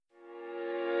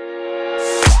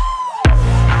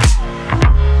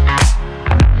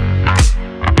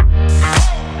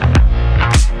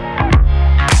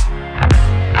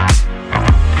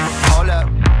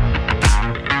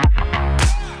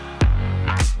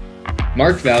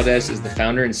Mark Valdez is the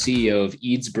founder and CEO of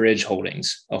Eads Bridge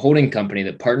Holdings, a holding company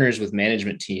that partners with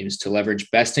management teams to leverage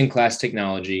best-in-class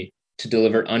technology to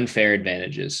deliver unfair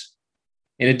advantages.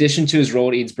 In addition to his role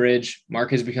at Eads Bridge,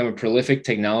 Mark has become a prolific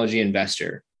technology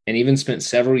investor and even spent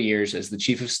several years as the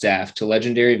chief of staff to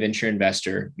legendary venture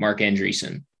investor Mark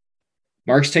Andreessen.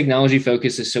 Mark's technology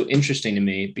focus is so interesting to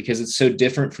me because it's so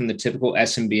different from the typical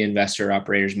SMB investor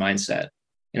operator's mindset,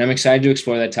 and I'm excited to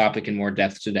explore that topic in more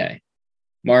depth today.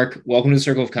 Mark, welcome to the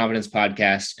Circle of Competence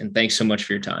podcast, and thanks so much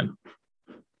for your time.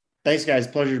 Thanks, guys.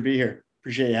 Pleasure to be here.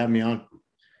 Appreciate you having me on.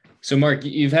 So, Mark,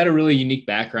 you've had a really unique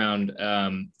background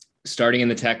starting in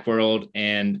the tech world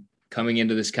and coming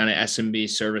into this kind of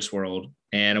SMB service world.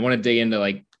 And I want to dig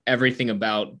into everything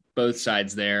about both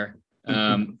sides there.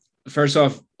 First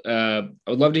off, I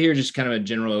would love to hear just kind of a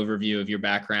general overview of your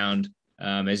background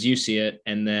as you see it,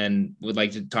 and then would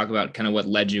like to talk about kind of what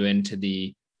led you into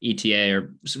the ETA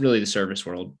or really the service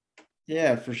world.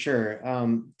 Yeah, for sure.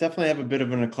 Definitely have a bit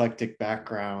of an eclectic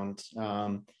background.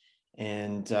 And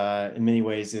in many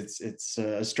ways, it's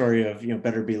a story of,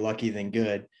 better be lucky than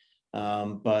good.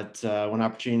 But when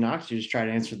opportunity knocks, you just try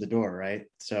to answer the door, right?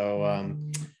 So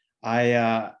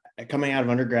I coming out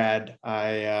of undergrad,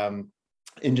 I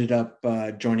ended up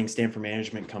joining Stanford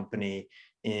Management Company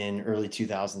in early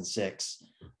 2006.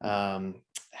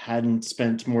 Hadn't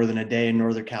spent more than a day in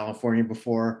Northern California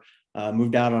before,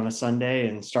 moved out on a Sunday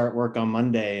and start work on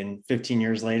Monday. And 15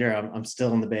 years later, I'm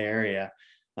still in the Bay Area.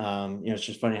 It's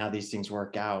just funny how these things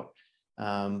work out.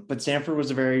 But Stanford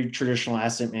was a very traditional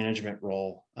asset management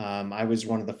role. I was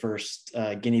one of the first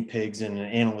guinea pigs in an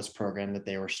analyst program that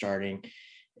they were starting.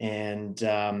 And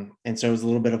so it was a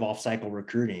little bit of off-cycle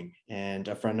recruiting. And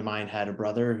a friend of mine had a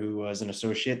brother who was an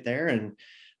associate there, and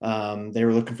they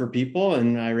were looking for people,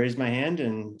 and I raised my hand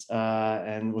and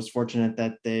was fortunate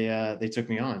that they took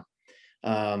me on.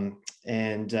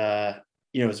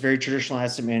 It was a very traditional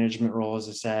asset management role, as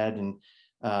I said. And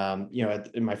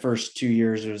in my first 2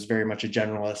 years, it was very much a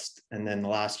generalist, and then the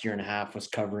last year and a half was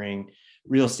covering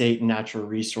real estate and natural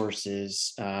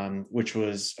resources, which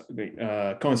was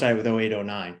coincided with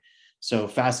 0809. So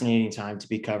fascinating time to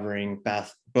be covering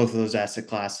both of those asset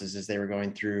classes as they were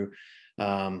going through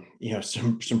some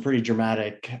pretty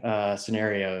dramatic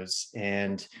scenarios.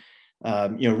 And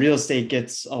real estate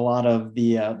gets a lot of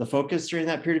the focus during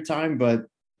that period of time, but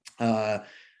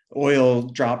oil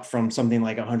dropped from something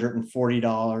like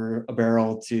 $140 a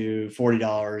barrel to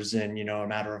 $40 in a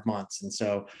matter of months. And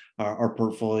so our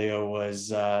portfolio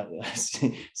was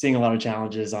seeing a lot of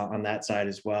challenges on that side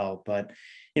as well. But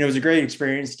it was a great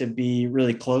experience to be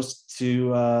really close to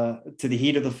the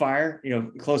heat of the fire,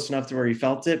 close enough to where you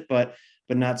felt it, but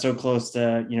not so close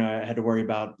to, I had to worry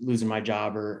about losing my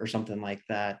job or something like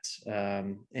that.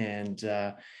 And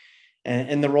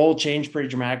the role changed pretty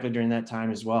dramatically during that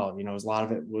time as well. A lot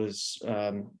of it was,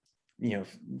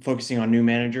 focusing on new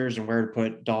managers and where to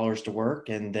put dollars to work.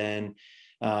 And then,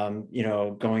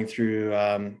 going through,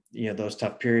 those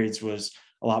tough periods was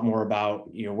a lot more about,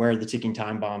 where are the ticking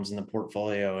time bombs in the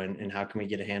portfolio and how can we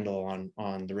get a handle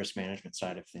on the risk management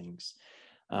side of things.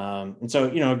 And so,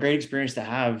 a great experience to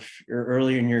have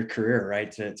early in your career, right?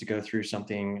 To go through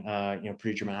something,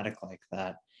 pretty dramatic like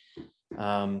that.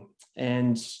 So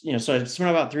I spent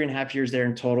about 3.5 years there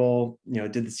in total,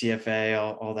 did the CFA,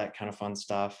 all that kind of fun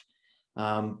stuff.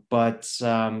 But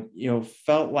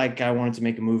felt like I wanted to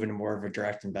make a move into more of a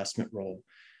direct investment role.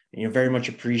 Very much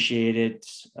appreciated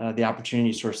the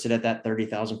opportunity to sort of sit at that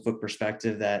 30,000 foot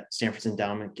perspective that Stanford's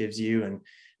endowment gives you, and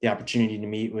the opportunity to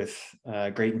meet with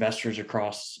great investors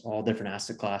across all different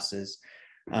asset classes.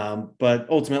 But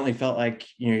ultimately felt like,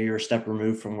 you're a step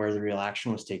removed from where the real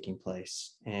action was taking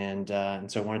place. And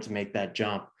so I wanted to make that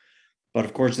jump. But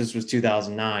of course, this was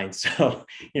 2009. So,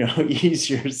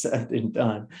 easier said than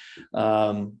done.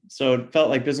 So it felt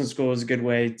like business school was a good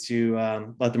way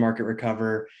to let the market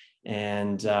recover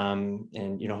and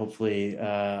hopefully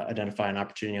identify an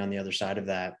opportunity on the other side of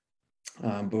that.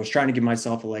 But was trying to give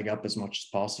myself a leg up as much as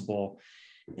possible.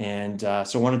 And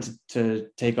so wanted to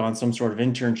take on some sort of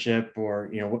internship or,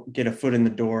 get a foot in the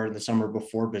door in the summer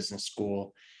before business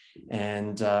school.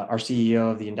 And our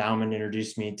CEO of the endowment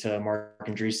introduced me to Mark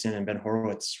Andreessen and Ben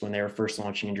Horowitz when they were first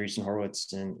launching Andreessen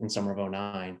Horowitz in summer of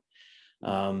 2009.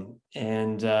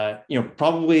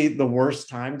 Probably the worst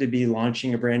time to be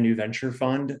launching a brand new venture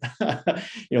fund,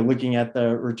 looking at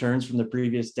the returns from the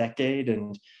previous decade.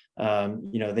 And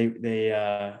coming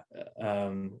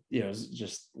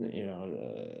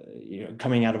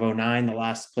out of 2009, the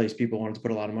last place people wanted to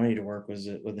put a lot of money to work was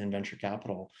within venture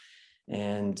capital.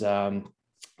 And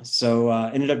so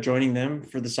ended up joining them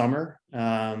for the summer.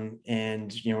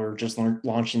 We're just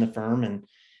launching the firm and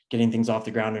getting things off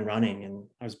the ground and running. And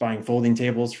I was buying folding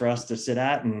tables for us to sit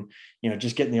at, and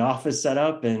just getting the office set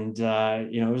up. And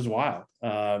it was wild.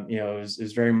 It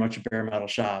was very much a bare metal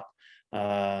shop,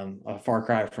 a far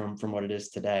cry from what it is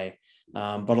today,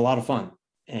 but a lot of fun.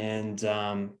 And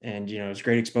it was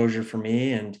great exposure for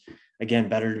me. And again,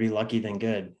 better to be lucky than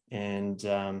good. And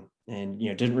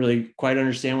didn't really quite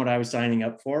understand what I was signing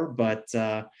up for, but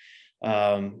a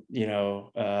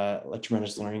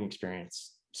tremendous learning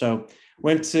experience. So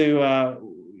went to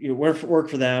work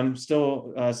for them,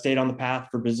 still stayed on the path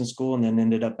for business school, and then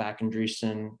ended up back in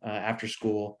Andreessen after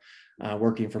school,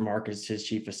 working for Mark as his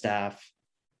chief of staff.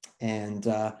 And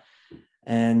did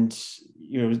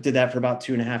that for about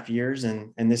 2.5 years.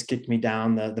 And this kicked me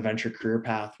down the venture career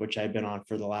path, which I'd been on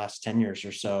for the last 10 years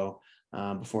or so,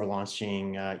 before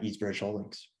launching Eads Bridge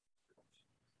Holdings.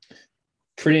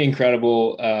 Pretty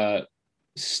incredible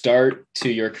start to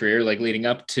your career, like leading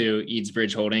up to Eads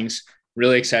Bridge Holdings.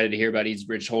 Really excited to hear about Eads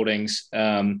Bridge Holdings.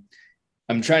 I'm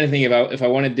trying to think about if I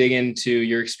want to dig into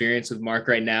your experience with Mark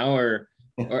right now, or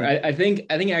I think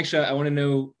actually I want to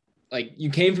know, like, you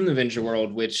came from the venture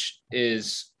world, which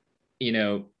is,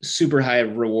 super high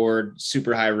reward,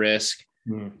 super high risk.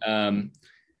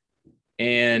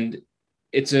 And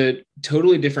it's a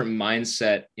totally different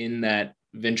mindset in that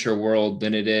venture world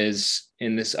than it is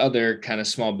in this other kind of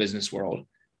small business world.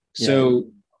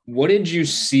 So what did you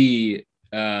see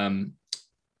when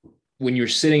you were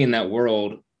sitting in that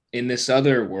world, in this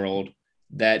other world,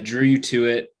 that drew you to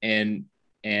it and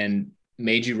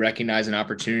made you recognize an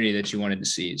opportunity that you wanted to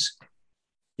seize?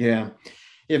 Yeah.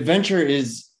 Venture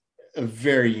is a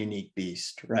very unique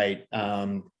beast, right?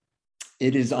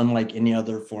 It is unlike any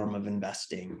other form of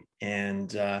investing.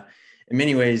 And in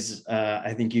many ways,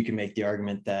 I think you can make the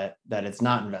argument that it's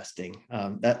not investing.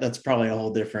 That's probably a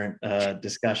whole different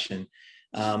discussion.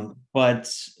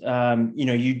 But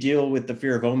you deal with the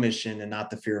fear of omission and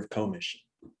not the fear of commission,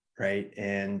 right?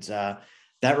 And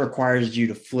that requires you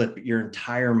to flip your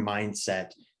entire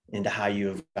mindset into how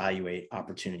you evaluate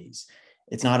opportunities.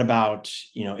 It's not about,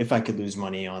 if I could lose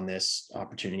money on this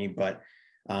opportunity, but,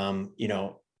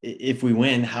 if we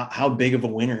win, how big of a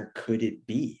winner could it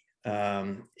be?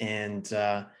 It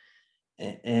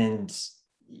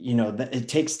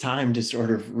takes time to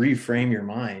sort of reframe your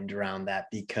mind around that,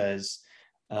 because,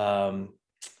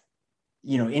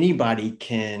 anybody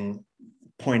can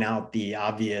point out the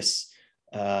obvious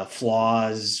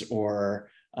flaws or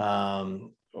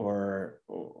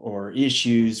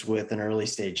issues with an early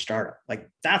stage startup. Like,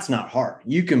 that's not hard.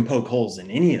 You can poke holes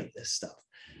in any of this stuff.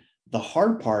 The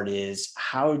hard part is,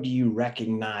 how do you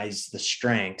recognize the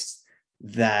strengths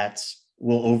that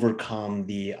will overcome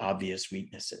the obvious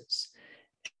weaknesses?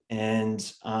 And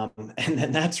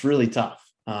then that's really tough.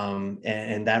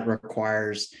 And that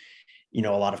requires, a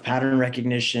lot of pattern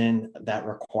recognition. That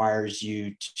requires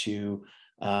you to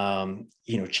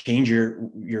change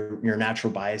your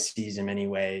natural biases in many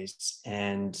ways,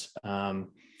 and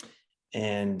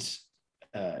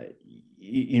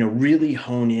really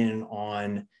hone in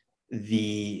on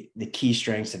the key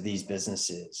strengths of these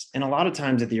businesses. And a lot of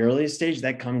times at the earliest stage,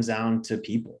 that comes down to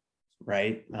people,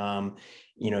 right?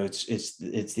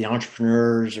 It's the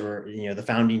entrepreneurs or the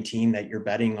founding team that you're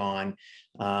betting on,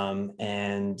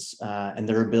 and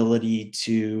their ability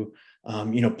to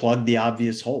plug the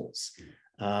obvious holes.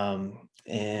 What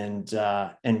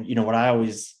I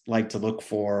always like to look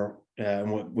for, and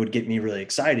what would get me really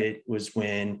excited, was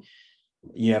when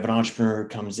you have an entrepreneur who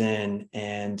comes in,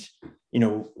 and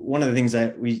one of the things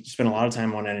that we spent a lot of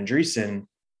time on at Andreessen,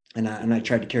 and I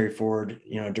tried to carry forward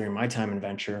during my time in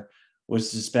venture,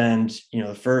 was to spend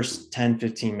the first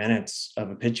 10-15 minutes of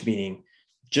a pitch meeting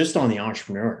just on the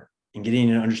entrepreneur and getting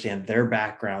to understand their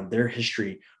background, their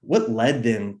history, what led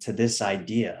them to this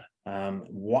idea.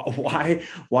 Why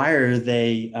are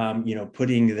they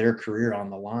putting their career on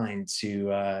the line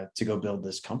to go build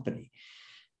this company?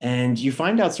 And you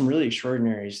find out some really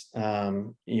extraordinary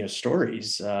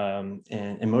stories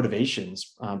and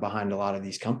motivations behind a lot of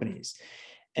these companies.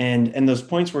 And those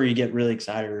points where you get really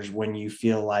excited is when you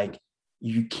feel like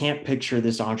you can't picture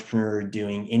this entrepreneur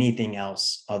doing anything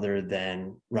else other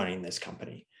than running this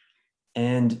company.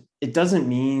 And it doesn't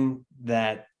mean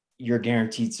that you're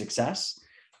guaranteed success,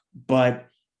 but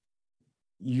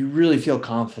you really feel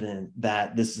confident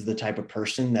that this is the type of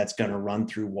person that's going to run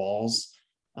through walls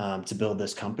to build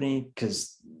this company,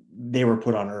 because they were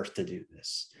put on earth to do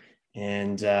this.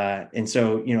 And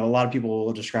so, a lot of people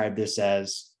will describe this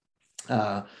as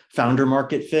founder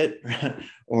market fit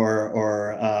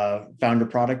or founder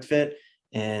product fit.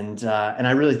 And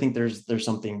I really think there's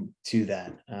something to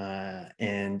that.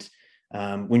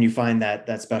 When you find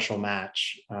that special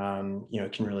match,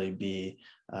 it can really be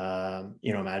a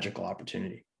magical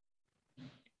opportunity.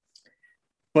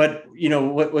 But,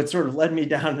 what sort of led me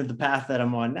down to the path that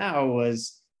I'm on now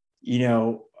was,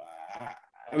 I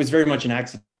was very much an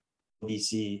accident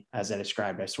VC, as I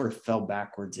described. I sort of fell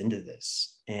backwards into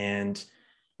this, and,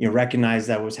 recognized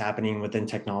that what was happening within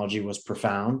technology was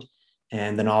profound.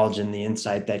 And the knowledge and the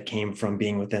insight that came from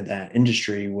being within that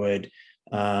industry would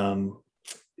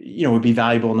be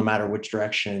valuable no matter which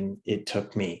direction it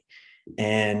took me.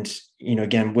 And,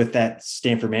 again, with that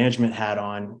Stanford management hat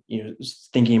on,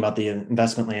 thinking about the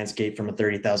investment landscape from a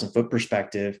 30,000 foot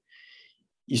perspective,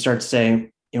 you start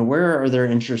saying, where are there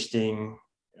interesting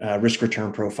risk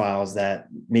return profiles that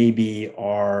maybe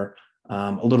are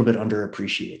a little bit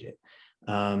underappreciated?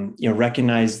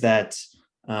 Recognize that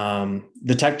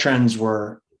the tech trends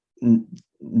were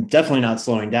definitely not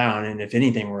slowing down. And if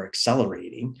anything, we're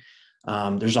accelerating.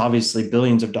 There's obviously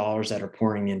billions of dollars that are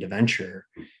pouring into venture,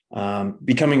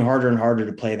 becoming harder and harder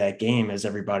to play that game as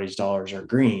everybody's dollars are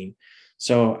green.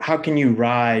 So how can you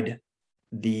ride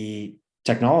the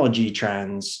technology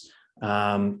trends,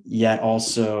 yet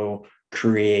also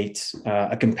create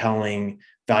a compelling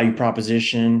value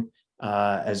proposition,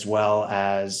 as well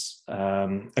as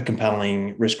a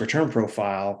compelling risk return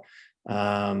profile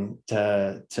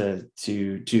to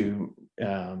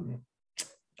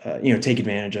take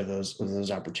advantage of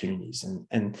those opportunities.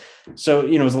 And so,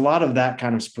 it was a lot of that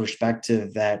kind of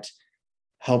perspective that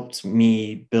helped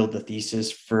me build the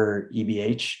thesis for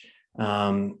EBH,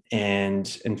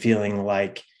 and feeling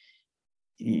like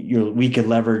we could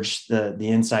leverage the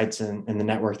insights and the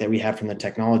network that we have from the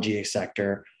technology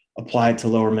sector, apply it to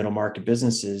lower middle market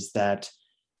businesses that,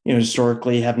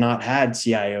 historically have not had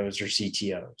CIOs or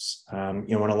CTOs.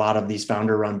 When a lot of these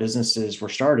founder run businesses were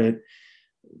started,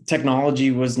 technology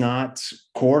was not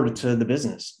core to the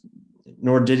business,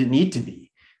 nor did it need to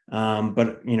be.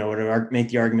 But, to make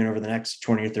the argument over the next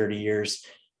 20 or 30 years,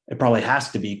 it probably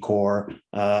has to be core.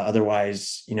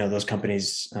 Otherwise, those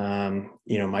companies,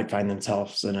 might find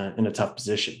themselves in a tough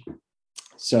position.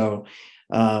 So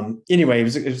anyway, it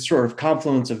was a sort of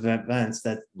confluence of events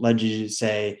that led you to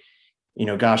say,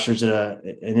 gosh, there's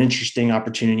an interesting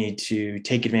opportunity to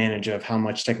take advantage of how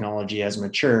much technology has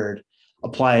matured,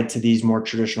 apply it to these more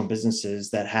traditional businesses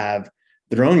that have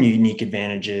their own unique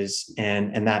advantages,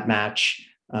 and that match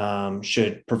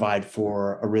should provide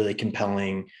for a really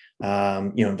compelling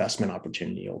investment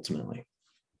opportunity ultimately.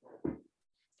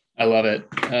 I love it.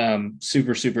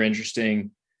 Super, super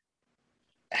interesting.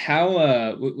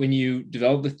 How, when you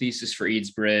developed the thesis for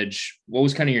Eads Bridge, what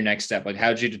was kind of your next step? Like, how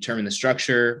did you determine the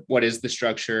structure? What is the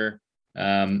structure?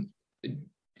 Who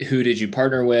did you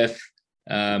partner with?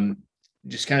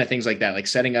 Just kind of things like that, like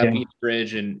setting up Eads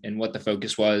Bridge and what the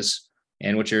focus was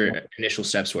and what your initial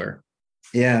steps were.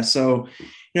 Yeah. So,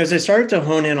 as I started to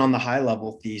hone in on the high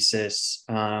level thesis,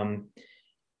 I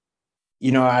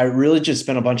really just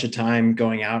spent a bunch of time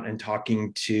going out and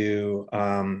talking to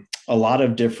a lot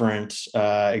of different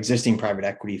existing private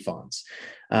equity funds.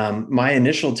 My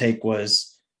initial take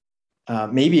was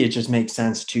maybe it just makes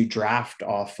sense to draft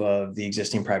off of the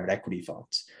existing private equity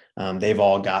funds. They've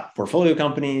all got portfolio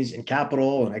companies and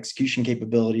capital and execution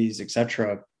capabilities, et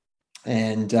cetera.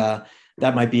 And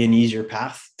that might be an easier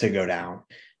path to go down.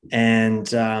 And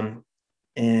so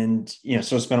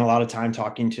spent a lot of time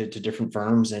talking to different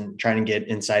firms and trying to get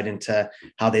insight into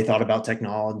how they thought about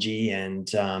technology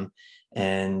and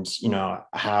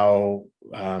how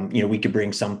we could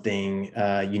bring something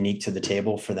unique to the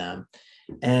table for them.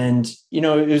 And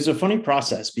it was a funny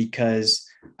process because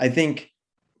I think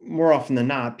more often than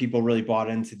not, people really bought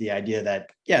into the idea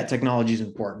that, technology is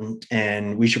important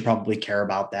and we should probably care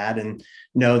about that. And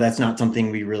no, that's not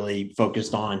something we really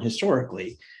focused on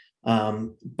historically.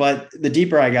 But the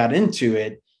deeper I got into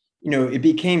it, it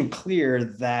became clear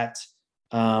that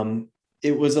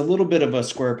it was a little bit of a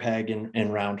square peg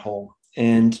and round hole.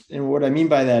 And what I mean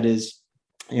by that is,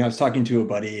 I was talking to a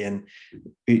buddy and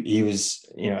he was,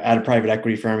 at a private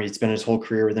equity firm. He'd spent his whole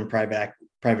career within private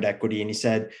equity. And he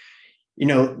said,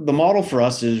 the model for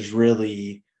us is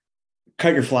really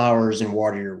cut your flowers and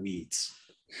water your weeds.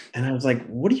 And I was like,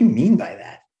 what do you mean by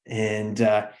that?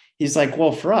 And he's like,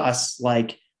 well, for us,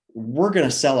 we're going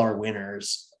to sell our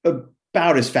winners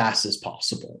about as fast as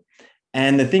possible.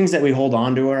 And the things that we hold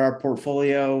on to in our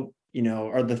portfolio,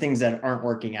 are the things that aren't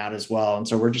working out as well. And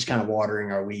so we're just kind of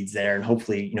watering our weeds there. And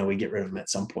hopefully, we get rid of them at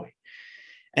some point.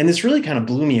 And this really kind of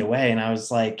blew me away. And I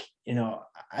was like,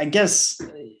 I guess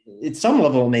at some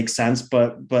level it makes sense,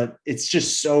 but it's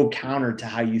just so counter to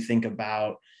how you think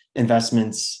about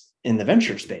investments in the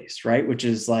venture space, right? Which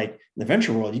is like in the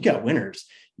venture world, you got winners.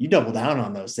 you double down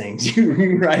on those things.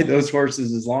 You ride those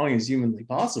horses as long as humanly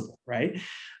possible, right?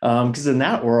 Because in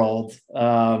that world,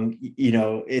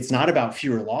 it's not about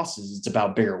fewer losses, it's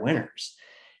about bigger winners.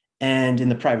 And in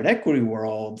the private equity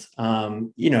world,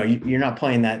 you're not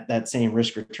playing that same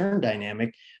risk return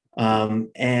dynamic.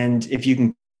 And if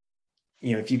you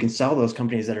can sell those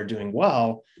companies that are doing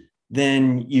well,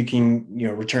 then you can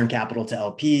return capital to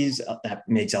LPs. That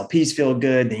makes LPs feel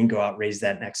good. Then you go out, raise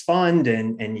that next fund,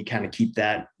 and you kind of keep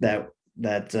that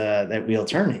wheel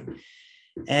turning.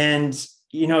 And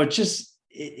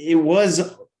it was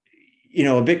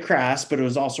a bit crass, but it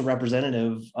was also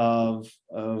representative of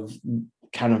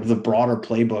kind of the broader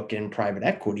playbook in private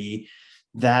equity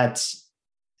that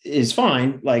is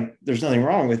fine. Like, there's nothing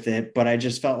wrong with it, but I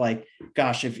just felt like,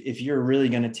 gosh, if you're really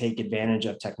going to take advantage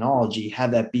of technology,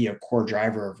 have that be a core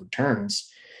driver of returns,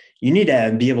 you need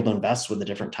to be able to invest with a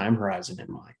different time horizon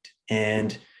in mind.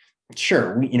 And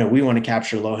sure, we want to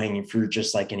capture low-hanging fruit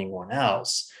just like anyone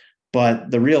else, but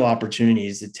the real opportunity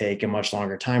is to take a much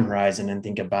longer time horizon and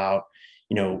think about,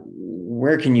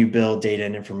 where can you build data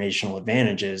and informational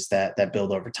advantages that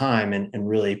build over time and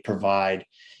really provide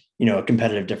a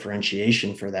competitive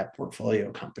differentiation for that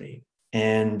portfolio company.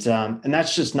 And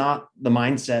that's just not the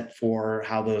mindset for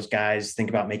how those guys think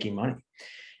about making money.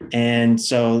 And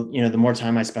so, the more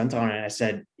time I spent on it, I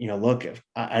said, look,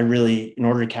 I really, in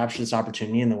order to capture this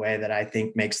opportunity in the way that I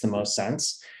think makes the most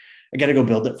sense, I got to go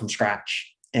build it from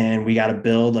scratch. And we got to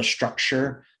build a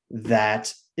structure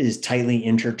that is tightly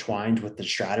intertwined with the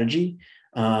strategy.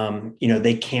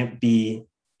 They can't be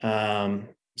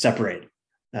separated.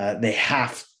 They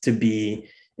have to be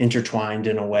intertwined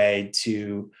in a way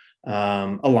to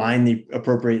align the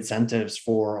appropriate incentives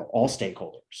for all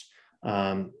stakeholders,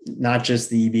 not just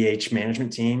the EBH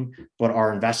management team, but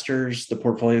our investors, the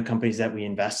portfolio companies that we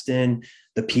invest in,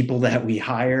 the people that we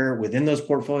hire within those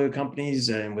portfolio companies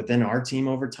and within our team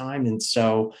over time. And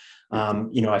so,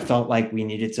 I felt like we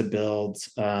needed to build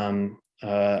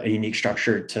a unique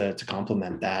structure to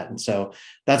complement that. And so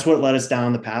that's what led us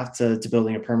down the path to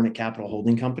building a permanent capital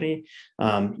holding company.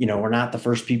 We're not the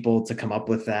first people to come up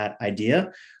with that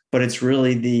idea, but it's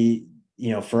really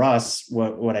for us,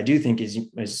 what I do think is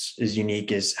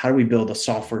unique is, how do we build a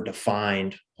software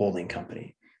defined holding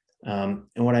company? And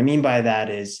what I mean by that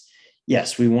is,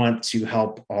 yes, we want to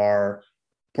help our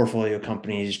portfolio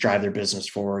companies drive their business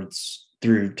forwards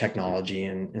through technology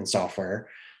and software.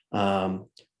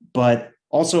 But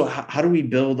also, how do we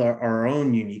build our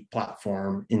own unique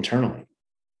platform internally?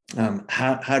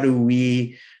 How do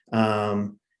we,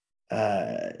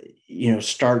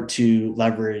 start to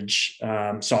leverage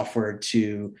software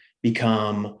to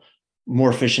become more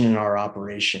efficient in our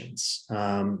operations,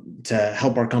 to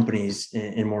help our companies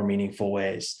in more meaningful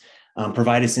ways,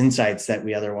 provide us insights that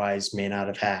we otherwise may not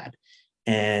have had.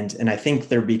 And I think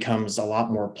there becomes a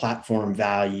lot more platform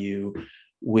value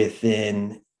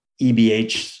within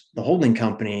EBH, the holding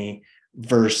company,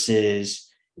 versus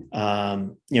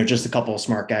just a couple of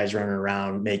smart guys running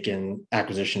around making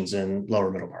acquisitions in lower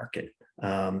middle market.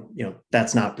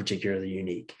 That's not particularly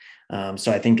unique.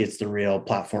 So I think it's the real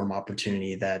platform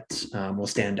opportunity that will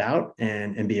stand out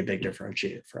and be a big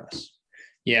differentiator for us.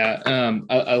 Yeah,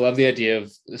 I love the idea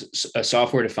of a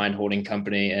software-defined holding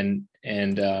company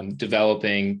and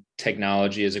developing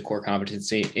technology as a core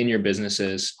competency in your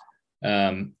businesses.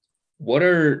 What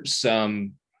are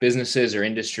some businesses or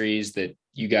industries that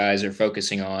you guys are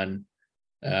focusing on,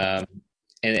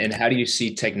 and how do you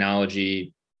see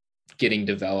technology getting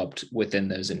developed within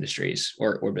those industries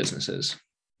or businesses?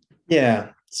 Yeah,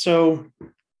 so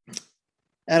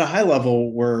at a high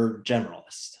level, we're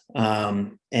generalists,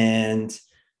 and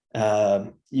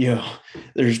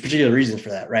there's particular reasons for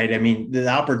that, right? I mean, the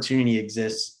opportunity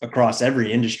exists across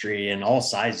every industry and all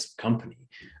sizes of company.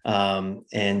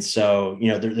 And so,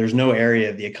 there's no area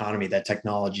of the economy that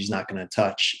technology is not going to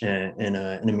touch in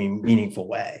a meaningful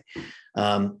way.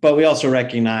 But we also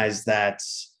recognize that,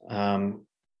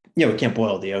 we can't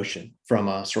boil the ocean from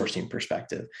a sourcing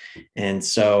perspective. And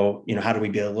so, how do we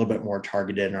be a little bit more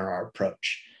targeted in our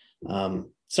approach?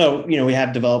 So, we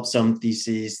have developed some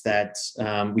theses that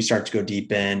we start to go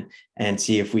deep in and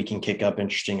see if we can kick up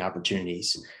interesting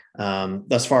opportunities.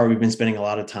 Thus far, we've been spending a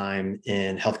lot of time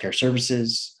in healthcare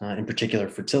services, in particular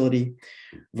fertility.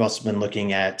 We've also been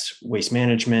looking at waste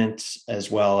management,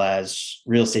 as well as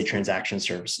real estate transaction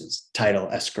services, title,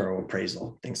 escrow,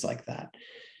 appraisal, things like that.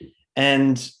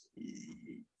 And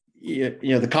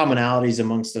the commonalities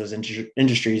amongst those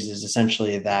industries is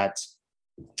essentially that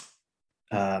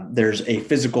there's a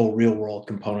physical real world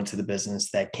component to the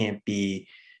business that can't be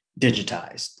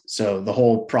digitized. So the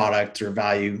whole product or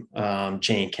value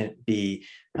chain can't be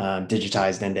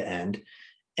digitized end to end.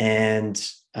 And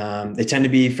they tend to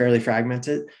be fairly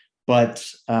fragmented, but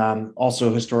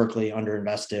also historically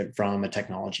underinvested from a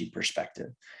technology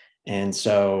perspective. And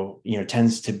so,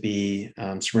 tends to be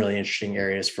some really interesting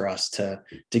areas for us to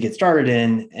get started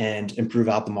in and improve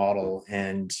out the model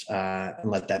and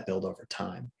let that build over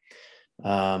time.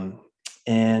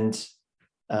 And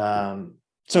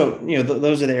so,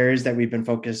 those are the areas that we've been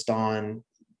focused on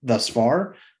thus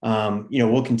far.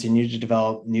 We'll continue to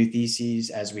develop new theses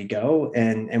as we go,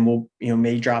 and we'll,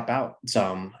 may drop out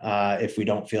some if we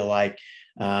don't feel like,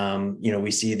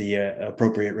 we see the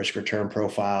appropriate risk return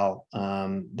profile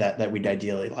that we'd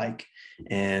ideally like.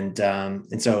 And so,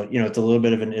 it's a little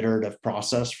bit of an iterative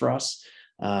process for us.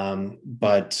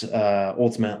 But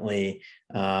ultimately,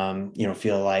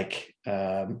 feel like,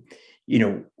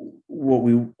 what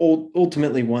we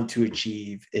ultimately want to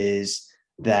achieve is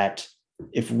that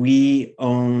if we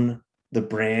own the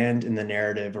brand and the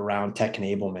narrative around tech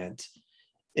enablement,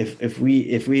 if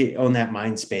we own that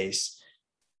mind space,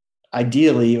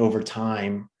 ideally over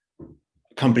time,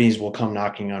 companies will come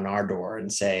knocking on our door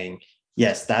and saying,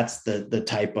 yes, that's the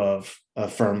type of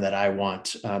firm that I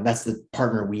want. That's the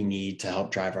partner we need to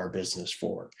help drive our business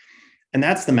forward. And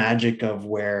that's the magic of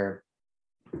what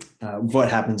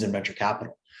happens in venture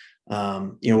capital.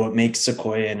 What makes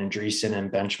Sequoia and Andreessen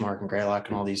and Benchmark and Greylock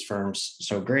and all these firms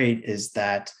so great is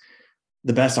that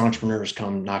the best entrepreneurs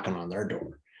come knocking on their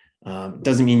door.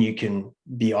 Doesn't mean you can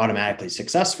be automatically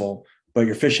successful, but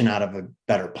you're fishing out of a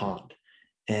better pond.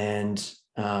 And,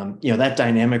 that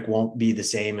dynamic won't be the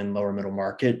same in lower middle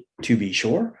market, to be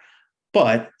sure,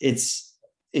 but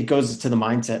it goes to the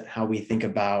mindset, how we think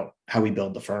about how we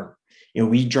build the firm.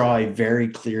 We draw a very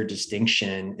clear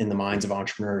distinction in the minds of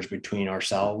entrepreneurs between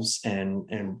ourselves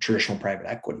and traditional private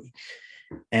equity.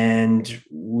 And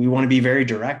we want to be very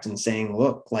direct in saying,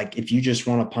 look, like if you just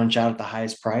want to punch out at the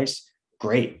highest price,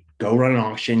 great, go run an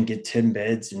auction, get 10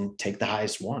 bids and take the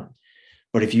highest one.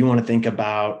 But if you want to think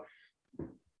about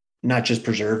not just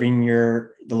preserving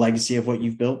the legacy of what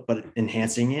you've built, but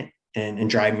enhancing it and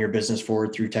driving your business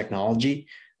forward through technology,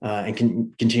 and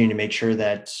continue to make sure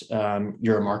that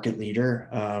you're a market leader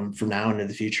from now into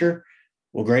the future,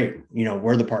 well, great.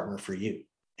 We're the partner for you.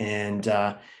 And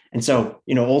so,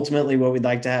 ultimately what we'd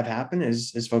like to have happen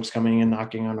is folks coming and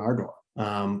knocking on our door.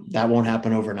 That won't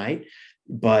happen overnight,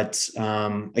 but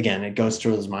again, it goes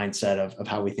through this mindset of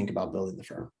how we think about building the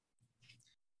firm.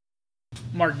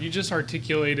 Mark, you just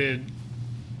articulated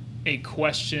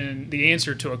the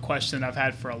answer to a question I've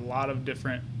had for a lot of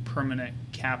different permanent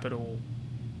capital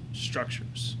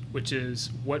structures, which is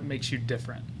what makes you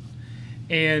different.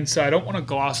 And so I don't want to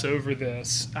gloss over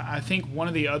this. I think one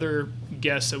of the other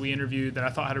guests that we interviewed that I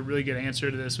thought had a really good answer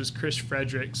to this was Chris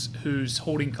Fredericks, whose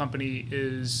holding company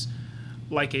is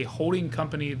like a holding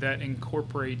company that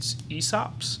incorporates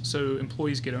ESOPs, so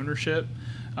employees get ownership.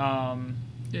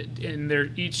 And they're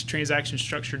each transaction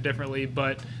structured differently,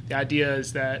 but the idea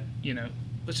is that,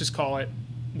 let's just call it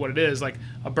what it is, like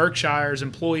a Berkshire's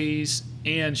employees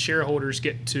and shareholders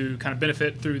get to kind of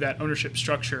benefit through that ownership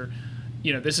structure.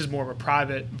 This is more of a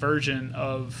private version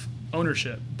of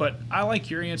ownership, but I like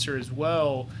your answer as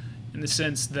well in the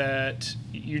sense that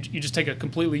you just take a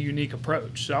completely unique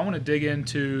approach. So I want to dig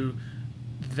into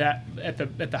that at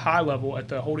the high level, at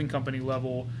the holding company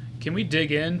level. Can we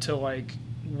dig into like,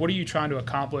 what are you trying to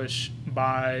accomplish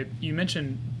by, you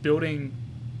mentioned building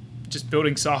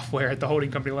software at the holding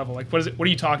company level. Like, what are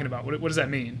you talking about? What does that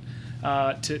mean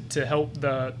to help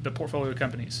the portfolio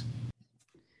companies?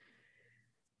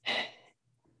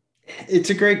 It's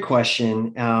a great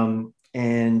question.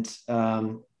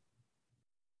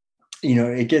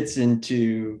 It gets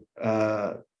into,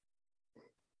 I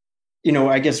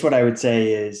guess what I would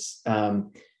say is,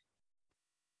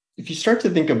 if you start to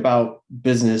think about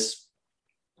business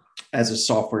as a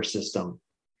software system,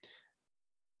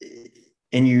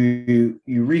 and you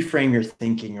reframe your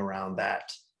thinking around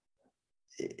that,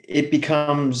 it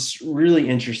becomes really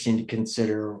interesting to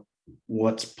consider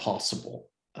what's possible,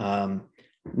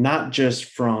 not just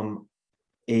from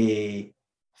a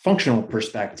functional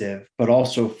perspective, but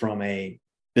also from a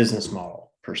business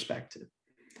model perspective.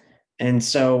 And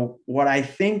so what I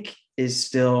think is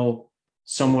still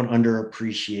somewhat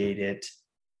underappreciated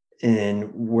in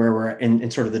where we're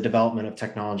in sort of the development of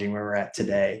technology and where we're at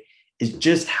today is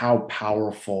just how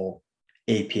powerful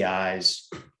APIs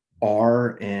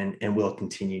are and will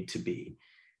continue to be.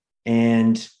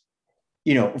 And,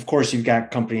 of course, you've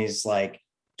got companies like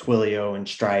Twilio and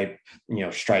Stripe.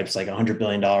 Stripe's like a $100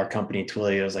 billion company.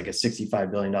 Twilio is like a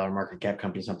 $65 billion market cap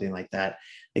company, something like that.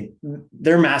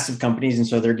 They're massive companies. And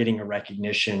so they're getting a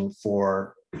recognition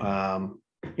for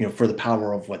the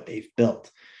power of what they've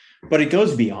built. but it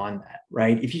goes beyond that,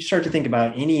 right? If you start to think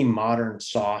about any modern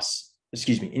SaaS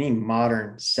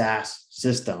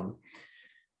system,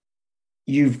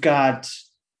 you've got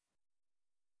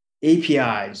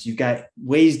APIs, you've got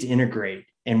ways to integrate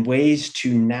and ways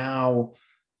to now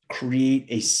create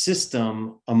a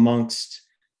system amongst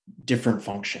different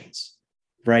functions,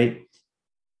 right?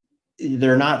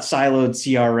 They're not siloed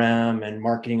CRM and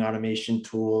marketing automation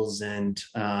tools and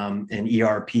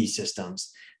ERP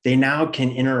systems. They now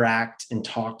can interact and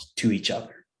talk to each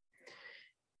other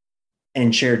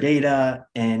and share data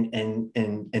and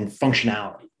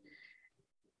functionality.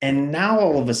 And now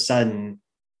all of a sudden,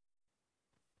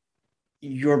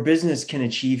 your business can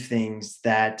achieve things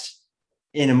that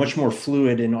in a much more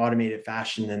fluid and automated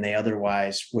fashion than they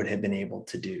otherwise would have been able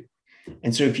to do.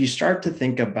 And so if you start to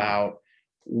think about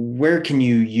where can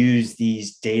you use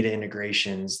these data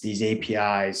integrations, these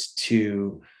APIs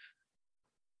to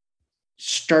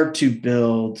start to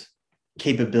build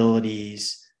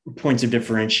capabilities, points of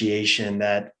differentiation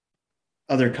that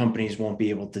other companies won't be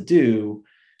able to do,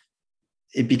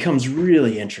 it becomes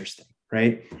really interesting,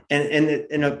 right? And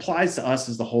it applies to us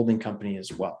as the holding company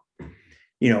as well.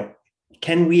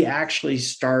 Can we actually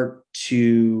start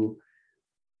to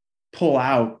pull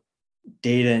out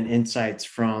data and insights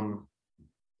from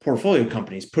portfolio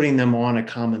companies, putting them on a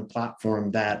common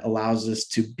platform that allows us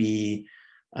to be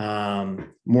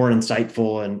more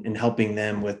insightful and helping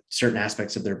them with certain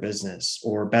aspects of their business,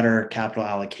 or better capital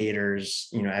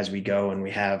allocators, as we go and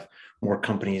we have more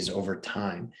companies over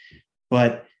time.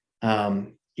 But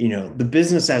the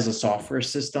business as a software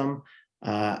system,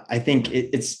 I think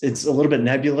it's a little bit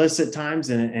nebulous at times,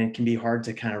 and it can be hard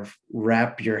to kind of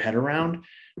wrap your head around.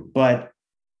 But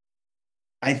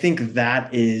I think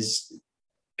that is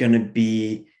going to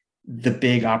be the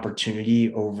big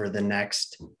opportunity over the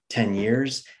next 10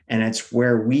 years. And it's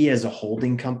where we as a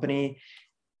holding company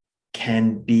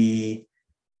can be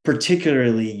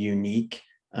particularly unique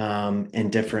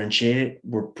and differentiated.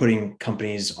 We're putting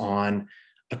companies on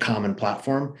a common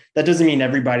platform. That doesn't mean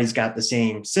everybody's got the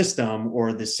same system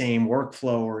or the same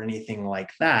workflow or anything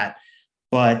like that.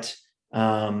 But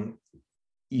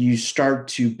you start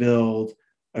to build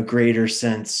a greater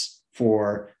sense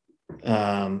for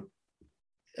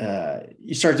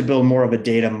you start to build more of a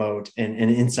data moat and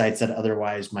insights that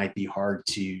otherwise might be hard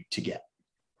to get.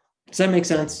 Does that make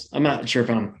sense? I'm not sure if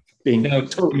I'm being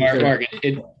totally Mark,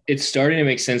 it's starting to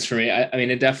make sense for me. I mean,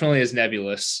 it definitely is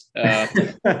nebulous.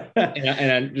 And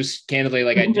I'm just candidly,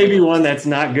 like, maybe one that's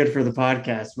not good for the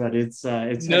podcast, but it's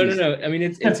no. I mean,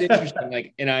 it's interesting.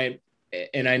 Like, and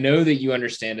I know that you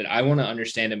understand it. I want to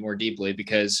understand it more deeply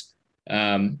because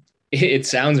it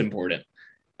sounds important.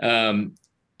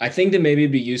 I think that maybe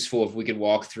it'd be useful if we could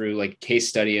walk through like case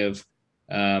study of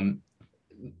the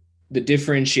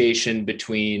differentiation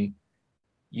between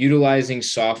utilizing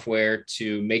software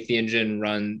to make the engine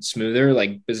run smoother,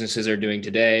 like businesses are doing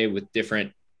today with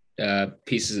different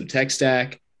pieces of tech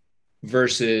stack,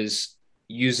 versus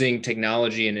using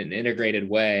technology in an integrated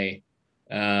way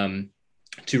to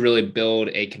really build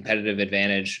a competitive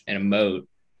advantage and a moat.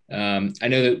 I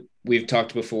know that we've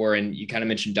talked before, and you kind of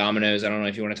mentioned Domino's. I don't know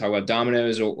if you want to talk about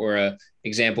Domino's or a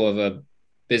example of a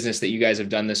business that you guys have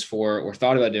done this for or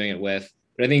thought about doing it with.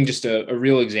 But I think just a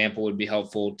real example would be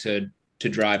helpful to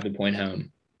drive the point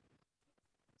home.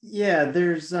 Yeah,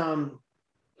 there's I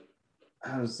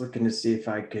was looking to see if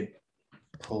I could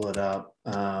pull it up.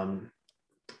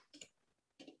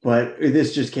 But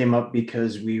this just came up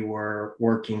because we were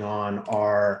working on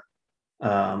our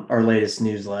latest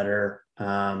newsletter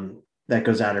that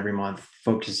goes out every month,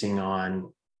 focusing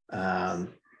on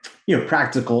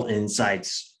practical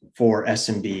insights for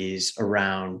SMBs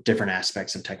around different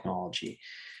aspects of technology.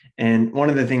 And one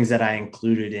of the things that I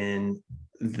included in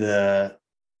the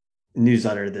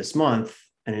newsletter this month,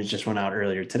 and it just went out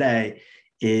earlier today,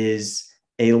 is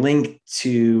a link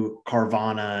to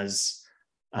Carvana's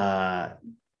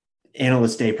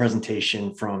Analyst Day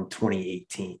presentation from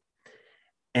 2018.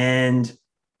 And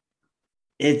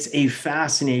it's a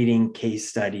fascinating case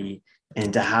study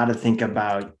into how to think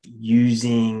about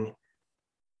using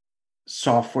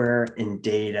software and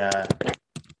data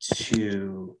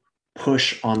to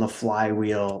push on the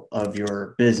flywheel of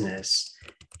your business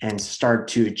and start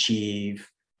to achieve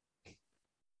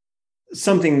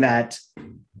something that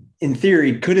in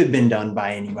theory could have been done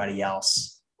by anybody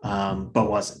else, but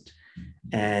wasn't.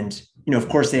 And, of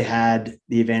course, they had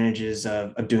the advantages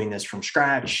of doing this from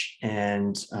scratch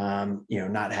and,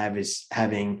 not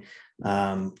having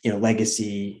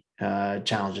legacy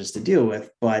challenges to deal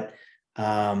with. But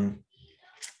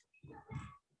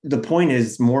the point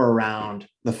is more around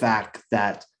the fact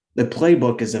that the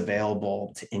playbook is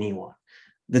available to anyone.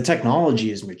 the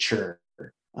technology is mature.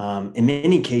 In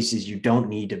many cases, you don't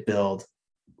need to build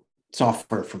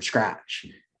software from scratch.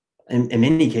 In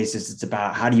many cases, it's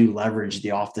about how do you leverage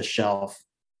the off-the-shelf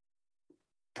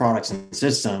products and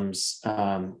systems,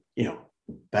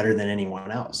 better than anyone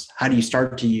else? How do you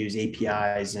start to use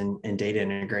APIs and data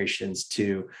integrations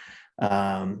to,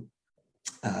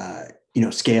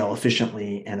 scale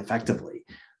efficiently and effectively?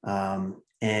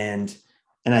 And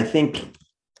I think,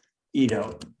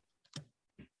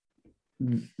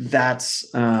 that's,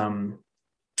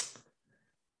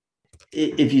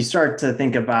 if you start to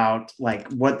think about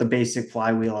like what the basic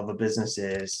flywheel of a business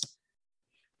is,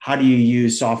 how do you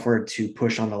use software to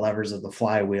push on the levers of the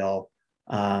flywheel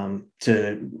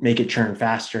to make it churn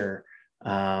faster?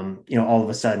 All of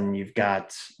a sudden you've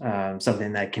got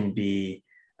something that can be,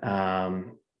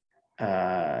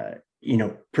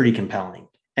 pretty compelling.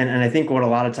 And I think what a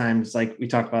lot of times, like we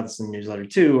talk about this in the newsletter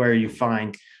too, where you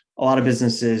find a lot of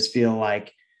businesses feel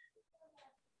like,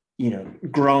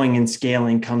 growing and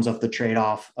scaling comes off the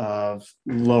trade-off of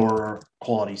lower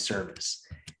quality service.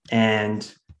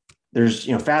 And there's,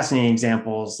 fascinating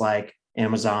examples like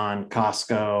Amazon,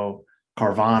 Costco,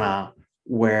 Carvana,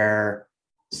 where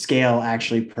scale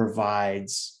actually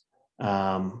provides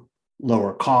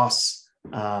lower costs,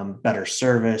 better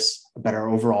service, a better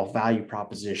overall value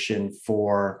proposition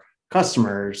for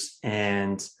customers.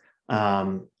 And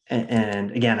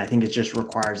again, I think it just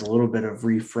requires a little bit of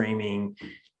reframing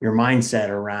your mindset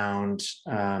around,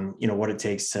 what it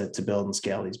takes to build and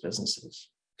scale these businesses.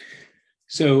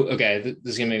 So, okay,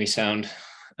 this is gonna make me sound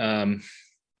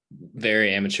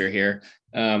very amateur here.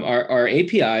 Are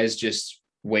APIs just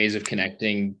ways of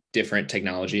connecting different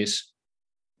technologies?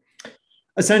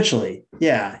 Essentially,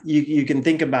 yeah. You can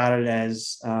think about it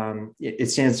as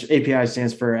API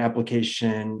stands for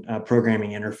application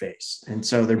programming interface, and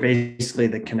so they're basically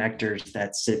the connectors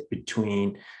that sit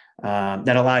between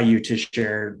that allow you to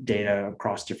share data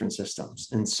across different systems.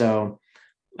 And so,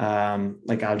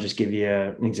 I'll just give you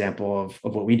an example of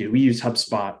what we do. We use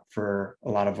HubSpot for a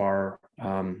lot of our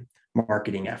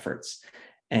marketing efforts,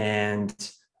 and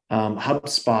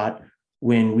HubSpot,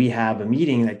 when we have a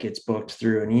meeting that gets booked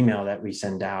through an email that we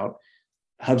send out,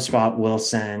 HubSpot will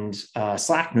send a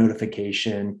Slack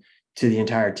notification to the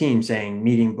entire team saying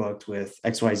meeting booked with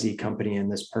XYZ company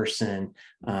and this person,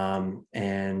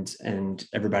 and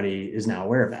everybody is now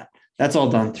aware of that. That's all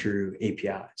done through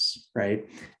APIs, right?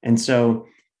 And so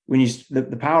when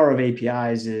the power of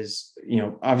APIs is,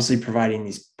 obviously providing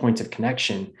these points of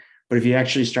connection, but if you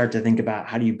actually start to think about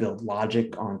how do you build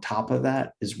logic on top of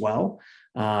that as well,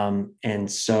 and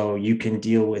so you can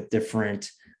deal with different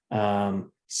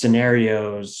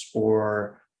scenarios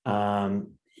or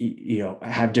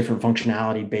have different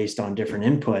functionality based on different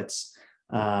inputs,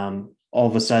 all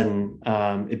of a sudden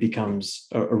it becomes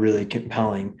a really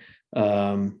compelling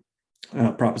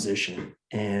proposition.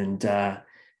 And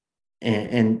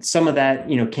some of that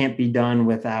can't be done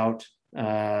without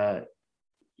a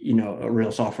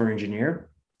real software engineer,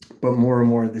 but more and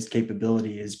more of this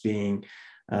capability is being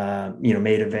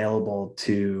made available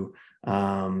to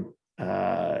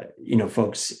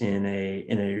folks in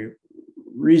a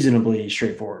reasonably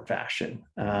straightforward fashion.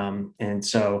 And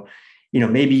so,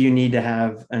 maybe you need to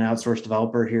have an outsourced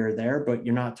developer here or there, but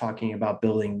you're not talking about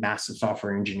building massive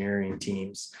software engineering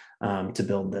teams to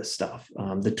build this stuff.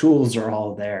 The tools are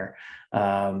all there.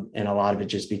 And a lot of it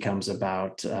just becomes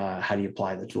about how do you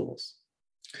apply the tools.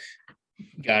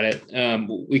 Got it.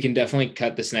 We can definitely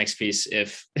cut this next piece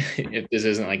if this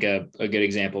isn't like a good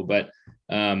example, but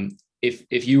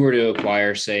if you were to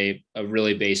acquire, say, a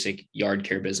really basic yard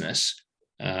care business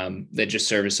that just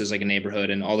services like a neighborhood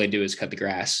and all they do is cut the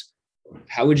grass,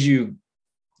 how would you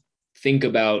think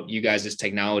about you guys'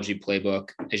 technology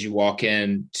playbook as you walk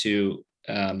into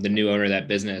the new owner of that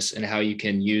business and how you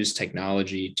can use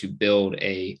technology to build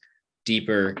a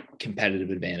deeper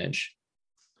competitive advantage?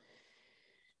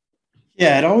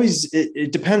 Yeah,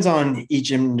 it depends on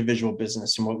each individual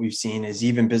business. And what we've seen is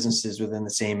even businesses within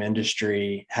the same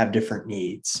industry have different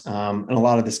needs. And a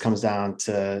lot of this comes down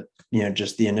to,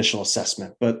 just the initial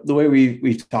assessment. But the way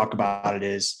we talk about it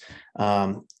is,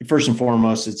 first and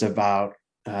foremost, it's about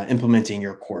implementing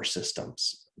your core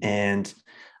systems. And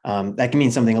that can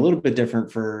mean something a little bit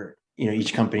different for,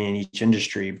 each company and each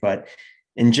industry. But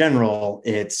in general,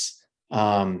 it's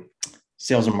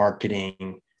sales and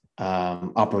marketing,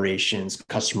 operations,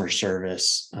 customer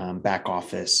service, back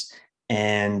office,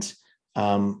 and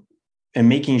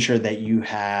making sure that you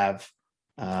have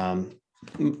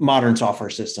modern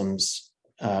software systems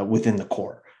within the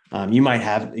core. You might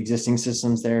have existing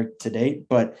systems there to date,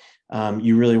 but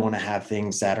you really want to have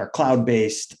things that are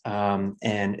cloud-based. And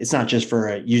it's not just for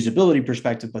a usability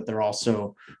perspective, but they're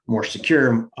also more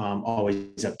secure,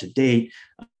 always up to date.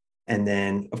 And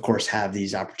then, of course, have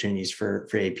these opportunities for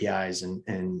APIs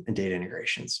and data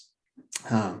integrations.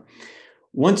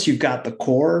 Once you've got the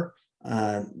core,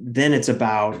 then it's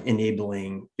about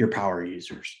enabling your power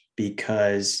users,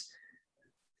 because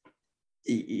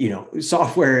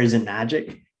software isn't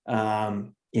magic.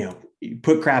 You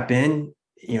put crap in,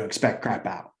 expect crap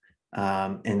out.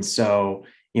 And so,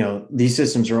 these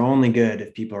systems are only good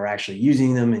if people are actually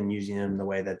using them and using them the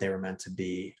way that they were meant to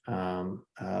be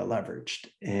leveraged.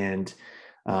 And,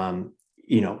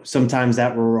 sometimes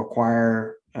that will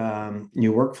require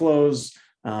new workflows,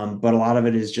 but a lot of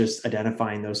it is just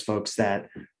identifying those folks that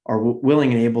are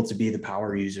willing and able to be the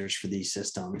power users for these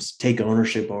systems, take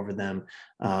ownership over them,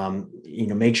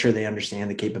 make sure they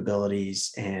understand the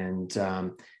capabilities and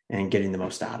getting the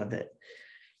most out of it.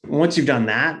 Once you've done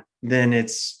that, then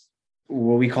it's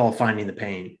what we call finding the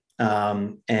pain.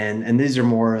 And these are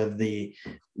more of the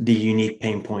unique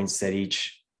pain points that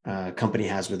each company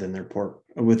has within their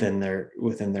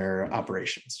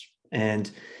operations.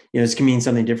 And, this can mean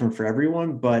something different for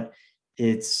everyone, but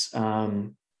it's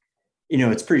pretty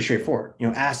straightforward.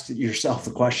 Ask yourself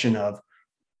the question of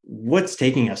what's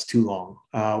taking us too long,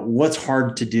 what's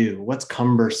hard to do, what's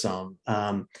cumbersome,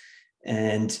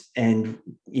 and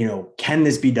can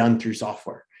this be done through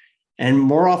software? And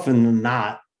more often than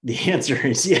not, the answer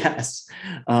is yes.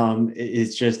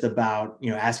 It's just about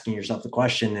asking yourself the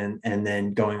question and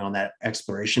then going on that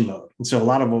exploration mode. And so a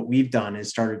lot of what we've done is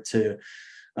started to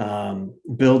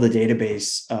build a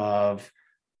database of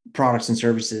products and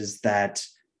services that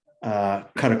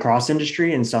cut across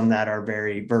industry and some that are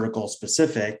very vertical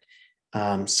specific,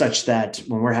 such that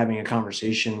when we're having a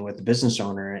conversation with the business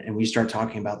owner and we start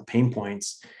talking about the pain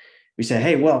points, we say,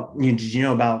 hey, well, did you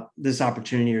know about this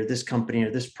opportunity or this company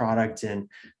or this product? And,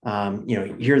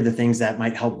 here are the things that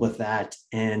might help with that.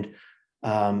 And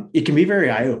it can be very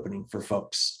eye-opening for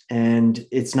folks. And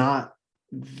it's not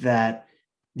that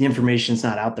the information is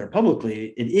not out there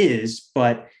publicly. It is,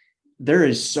 but there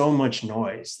is so much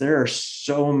noise. There are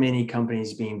so many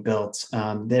companies being built.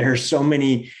 There are so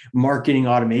many marketing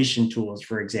automation tools,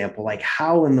 for example. Like,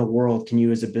 how in the world can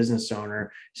you as a business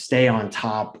owner stay on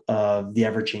top of the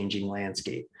ever-changing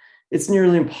landscape? It's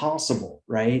nearly impossible,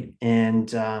 right?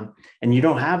 And you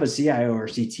don't have a CIO or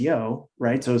CTO,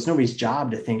 right? So it's nobody's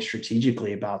job to think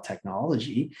strategically about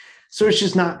technology. So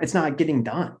it's not getting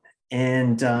done.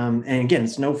 And again,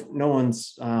 it's no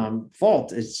one's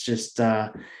fault. It's just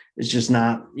not,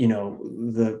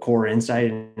 the core insight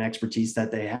and expertise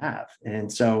that they have.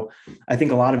 And so I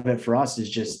think a lot of it for us is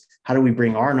just, how do we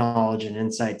bring our knowledge and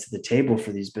insight to the table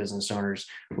for these business owners?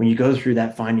 When you go through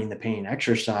that finding the pain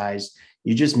exercise,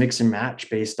 you just mix and match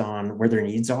based on where their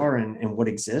needs are and what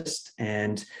exists.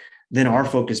 And then our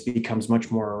focus becomes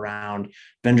much more around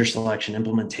vendor selection,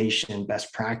 implementation,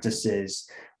 best practices,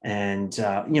 and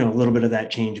a little bit of that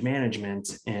change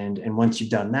management. And once you've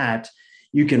done that,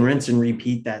 you can rinse and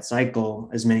repeat that cycle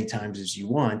as many times as you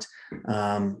want.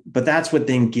 But that's what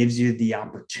then gives you the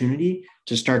opportunity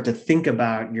to start to think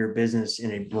about your business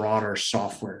in a broader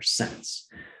software sense,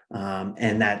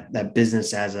 and that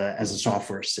business as a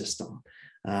software system.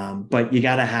 But you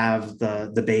got to have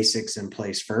the basics in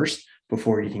place first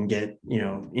before you can get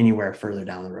anywhere further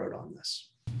down the road on this.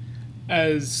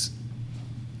 As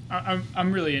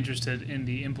I'm really interested in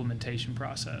the implementation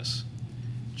process.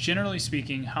 Generally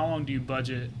speaking, how long do you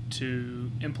budget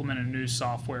to implement a new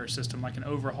software system, like an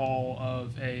overhaul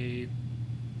of a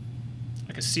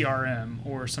CRM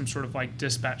or some sort of like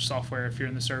dispatch software if you're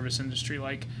in the service industry?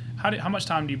 Like, how much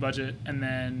time do you budget, and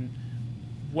then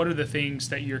what are the things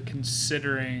that you're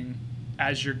considering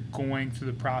as you're going through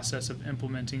the process of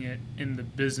implementing it in the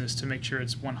business to make sure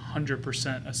it's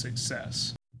 100% a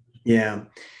success? Yeah,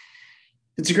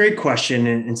 it's a great question,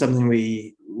 and something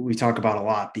we talk about a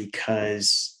lot,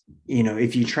 because,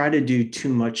 if you try to do too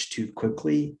much too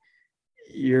quickly,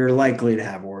 you're likely to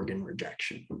have organ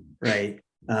rejection, right?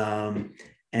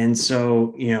 And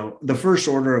so, the first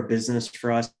order of business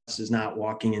for us is not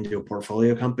walking into a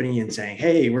portfolio company and saying,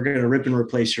 hey, we're going to rip and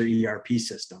replace your ERP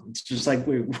system. It's just like,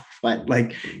 what?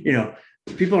 Like,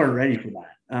 people aren't ready for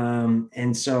that.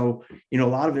 And so, a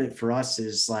lot of it for us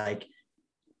is like,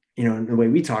 and the way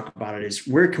we talk about it is,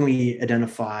 where can we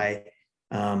identify,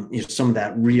 some of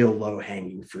that real low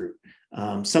hanging fruit,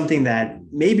 something that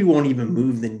maybe won't even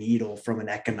move the needle from an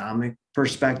economic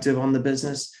perspective on the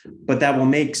business, but that will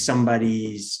make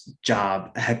somebody's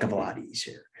job a heck of a lot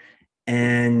easier.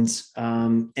 And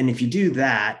if you do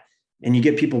that, and you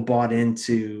get people bought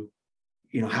into,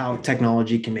 how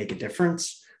technology can make a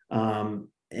difference,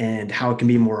 and how it can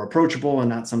be more approachable and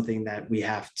not something that we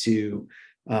have to,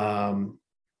 not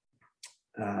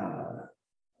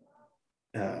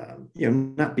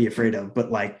be afraid of, but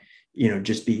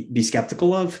just be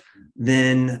skeptical of,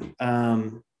 then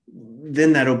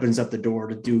that opens up the door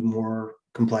to do more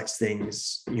complex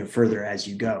things, further as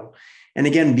you go. And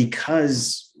again,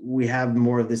 because we have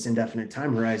more of this indefinite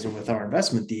time horizon with our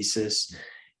investment thesis,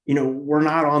 we're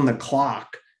not on the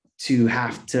clock to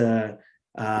have to,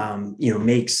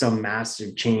 make some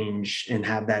massive change and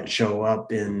have that show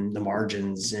up in the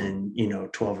margins in,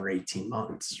 12 or 18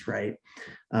 months. Right.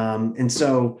 And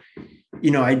so,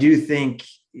 I do think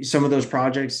some of those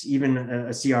projects, even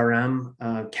a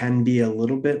CRM, can be a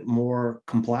little bit more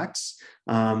complex.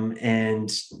 And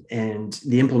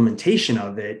the implementation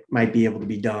of it might be able to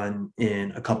be done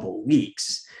in a couple of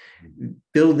weeks.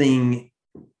 Building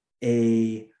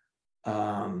a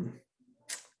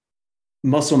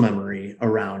muscle memory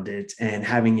around it and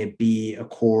having it be a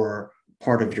core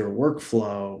part of your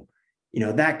workflow,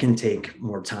 that can take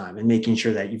more time, and making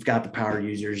sure that you've got the power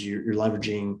users, you're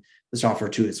leveraging the software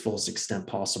to its fullest extent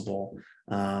possible.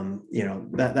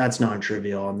 That's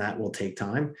non-trivial, and that will take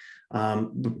time.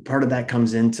 But part of that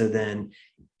comes into then,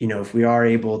 if we are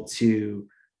able to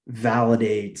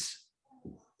validate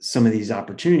some of these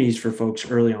opportunities for folks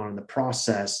early on in the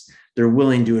process, they're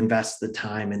willing to invest the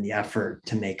time and the effort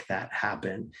to make that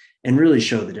happen and really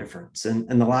show the difference. And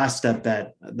the last step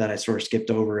that I sort of skipped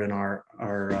over in our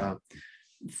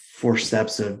 4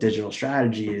 steps of digital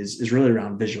strategy is really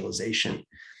around visualization.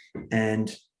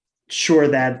 And sure,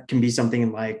 that can be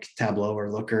something like Tableau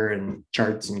or Looker and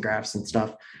charts and graphs and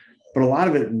stuff. But a lot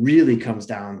of it really comes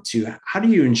down to, how do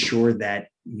you ensure that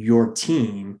your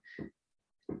team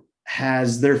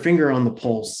has their finger on the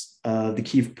pulse of the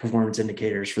key performance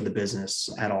indicators for the business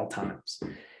at all times?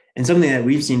 And something that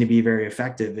we've seen to be very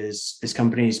effective is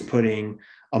companies putting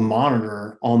a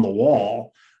monitor on the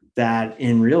wall that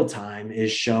in real time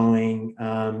is showing,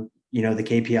 the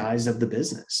KPIs of the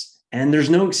business. And there's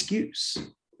no excuse,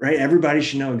 right? Everybody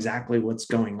should know exactly what's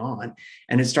going on.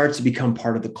 And it starts to become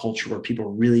part of the culture where people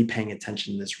are really paying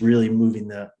attention to this, really moving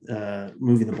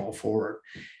the ball forward.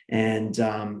 And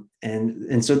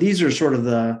so these are sort of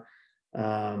the,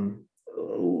 a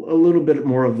little bit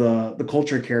more of the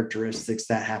culture characteristics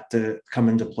that have to come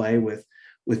into play with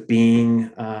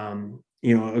being,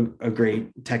 a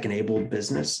great tech-enabled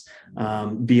business,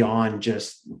 beyond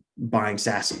just buying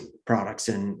SaaS products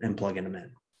and plugging them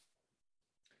in.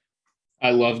 I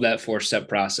love that 4-step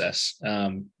process.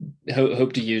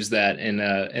 Hope to use that in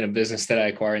a business that I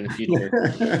acquire in the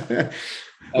future.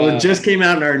 Well, it just came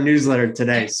out in our newsletter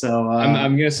today, so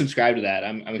I'm going to subscribe to that.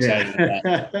 I'm excited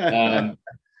about that.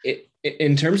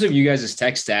 In terms of you guys'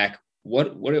 tech stack,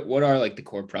 what are like the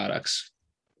core products?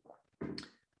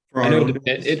 I know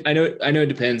it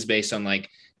depends based on the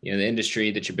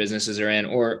industry that your businesses are in,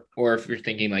 or if you're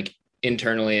thinking like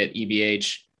internally at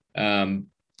EBH.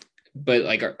 But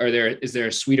is there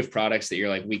a suite of products that you're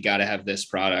like, we got to have this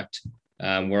product?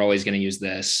 We're always going to use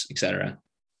this, et cetera.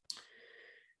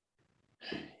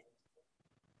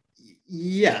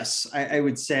 Yes, I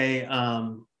would say,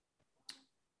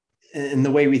 in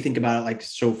the way we think about it,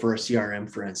 so for a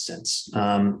CRM, for instance,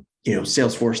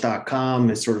 Salesforce.com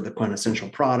is sort of the quintessential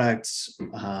product.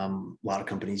 A lot of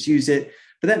companies use it,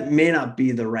 but that may not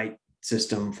be the right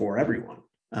system for everyone.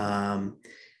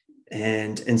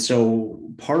 And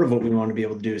so part of what we want to be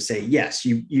able to do is say, yes,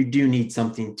 you do need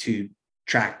something to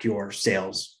track your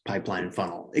sales pipeline and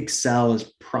funnel. Excel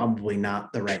is probably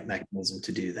not the right mechanism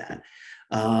to do that.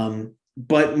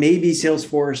 But maybe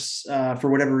Salesforce, for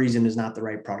whatever reason, is not the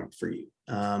right product for you.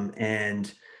 But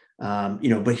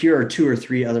here are 2 or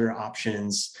 3 other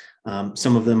options.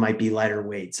 Some of them might be lighter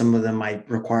weight. Some of them might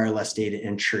require less data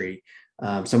entry.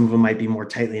 Some of them might be more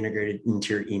tightly integrated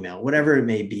into your email, whatever it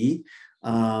may be.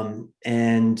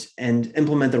 And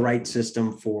implement the right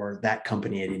system for that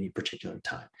company at any particular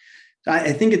time.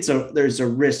 I think there's a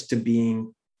risk to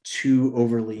being too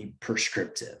overly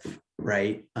prescriptive,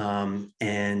 right?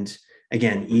 And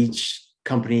again, each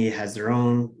company has their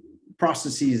own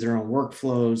processes, their own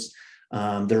workflows,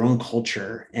 their own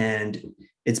culture, and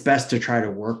it's best to try to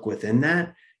work within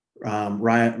that,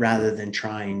 rather than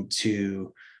trying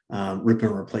to rip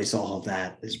and replace all of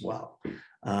that as well.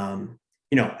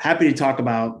 Happy to talk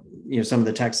about, some of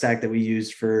the tech stack that we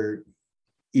use for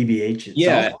EBH itself.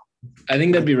 Yeah, I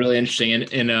think that'd be really interesting.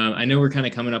 And I know we're kind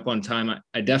of coming up on time.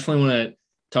 I definitely want to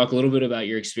talk a little bit about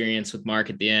your experience with Mark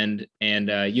at the end, and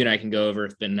you and I can go over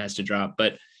if Ben has to drop.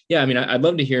 But yeah, I mean, I'd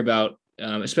love to hear about,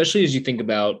 especially as you think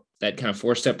about that kind of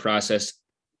 4-step process,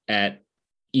 at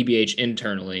EBH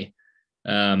internally,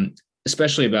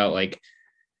 especially about like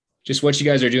just what you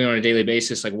guys are doing on a daily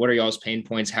basis. Like, what are y'all's pain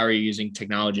points? How are you using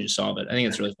technology to solve it? I think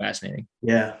it's really fascinating.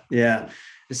 Yeah.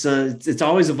 So it's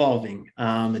always evolving.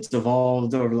 It's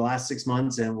evolved over the last 6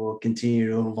 months and will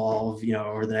continue to evolve,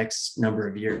 over the next number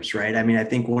of years, right? I mean, I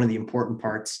think one of the important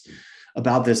parts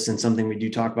about this, and something we do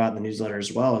talk about in the newsletter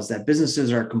as well, is that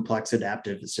businesses are complex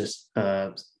adaptive. It's just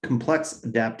complex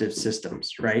adaptive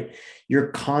systems, right? You're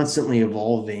constantly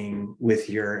evolving with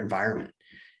your environment,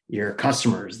 your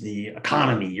customers, the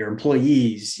economy, your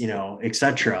employees, et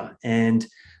cetera. And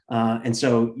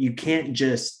so you can't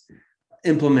just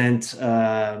implement,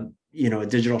 a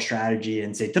digital strategy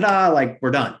and say, ta-da, like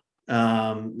we're done.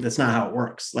 That's not how it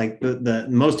works. Like the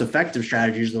most effective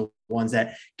strategies are the ones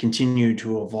that continue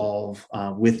to evolve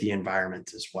with the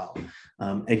environment as well.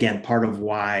 Again, part of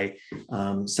why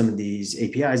some of these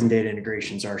APIs and data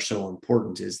integrations are so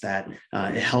important is that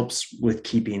it helps with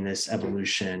keeping this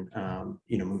evolution,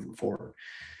 moving forward.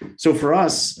 So for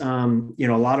us, a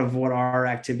lot of what our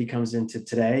activity comes into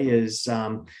today is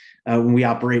when we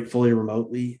operate fully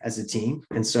remotely as a team.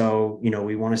 And so,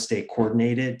 we want to stay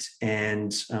coordinated.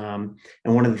 And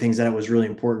one of the things that was really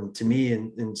important to me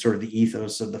and sort of the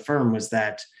ethos of the firm was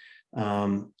that,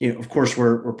 of course,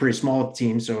 we're a pretty small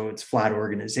team, so it's flat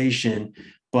organization,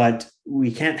 but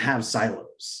we can't have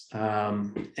silos.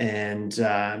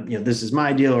 This is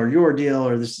my deal or your deal,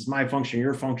 or this is my function,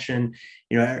 your function.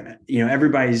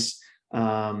 Everybody's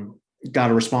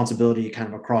got a responsibility kind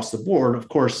of across the board. Of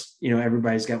course,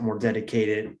 everybody's got more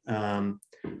dedicated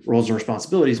roles and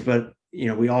responsibilities, but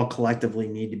we all collectively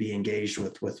need to be engaged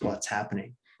with what's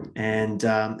happening. And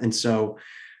so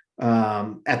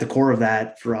at the core of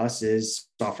that for us is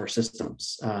software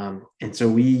systems. And so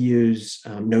we use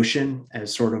Notion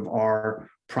as sort of our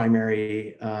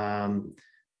primary, I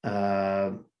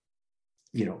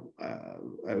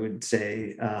would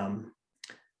say,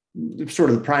 sort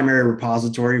of the primary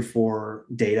repository for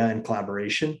data and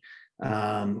collaboration.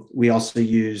 We also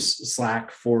use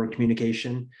Slack for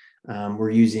communication.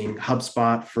 We're using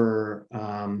HubSpot for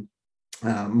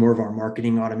more of our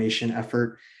marketing automation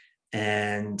effort,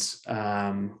 and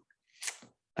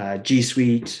G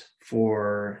Suite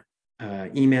for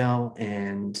email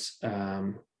and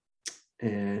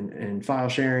file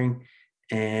sharing,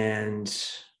 and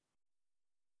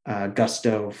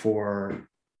Gusto for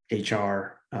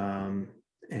HR.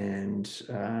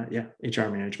 HR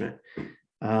management.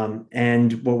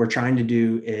 And what we're trying to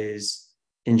do is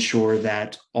ensure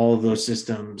that all of those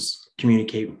systems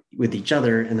communicate with each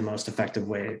other in the most effective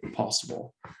way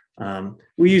possible.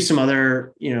 We use some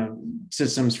other,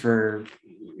 systems for,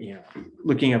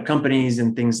 looking up companies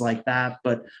and things like that,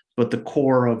 but the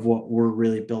core of what we're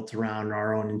really built around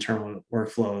our own internal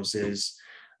workflows is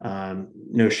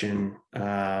Notion,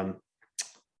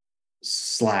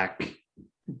 Slack,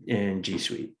 and G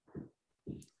Suite.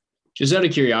 Just out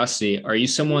of curiosity, are you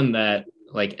someone that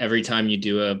like every time you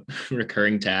do a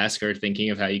recurring task or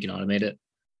thinking of how you can automate it?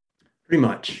 Pretty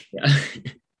much. Yeah.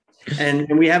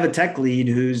 And we have a tech lead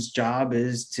whose job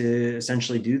is to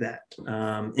essentially do that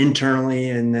internally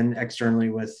and then externally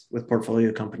with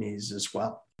portfolio companies as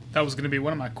well. That was going to be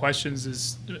one of my questions,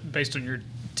 is based on your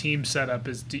team setup,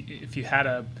 is if you had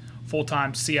a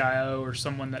full-time CIO or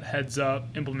someone that heads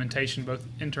up implementation both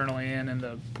internally and in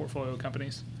the portfolio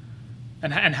companies,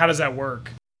 and how does that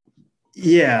work?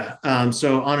 Yeah.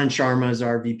 So Anand Sharma is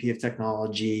our VP of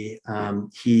technology.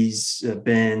 He's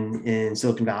been in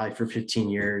Silicon Valley for 15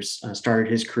 years,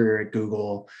 started his career at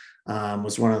Google,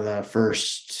 was one of the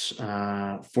first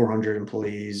 400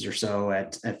 employees or so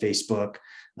at Facebook,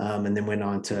 and then went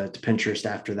on to Pinterest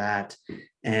after that.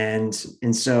 And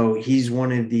so he's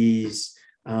one of these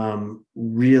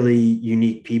really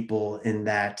unique people in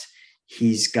that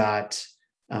he's got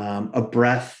a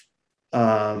breadth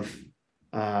of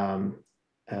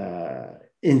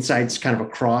insights kind of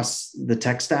across the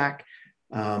tech stack,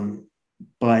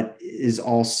 but is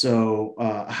also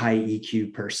a high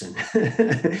EQ person.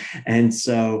 And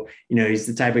so, he's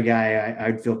the type of guy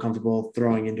I'd feel comfortable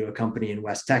throwing into a company in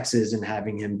West Texas and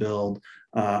having him build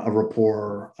a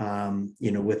rapport,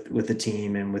 with the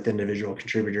team and with individual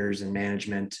contributors and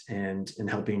management and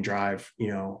helping drive,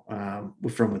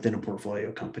 from within a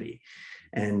portfolio company.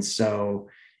 And so,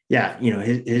 yeah,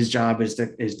 his job is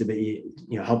to be,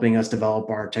 helping us develop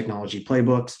our technology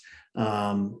playbooks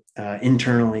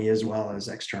internally as well as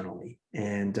externally,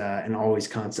 and always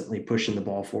constantly pushing the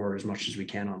ball forward as much as we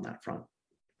can on that front.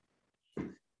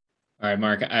 All right,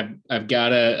 Mark, I've got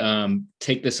to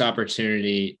take this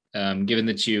opportunity, given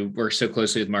that you work so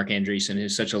closely with Mark Andreessen,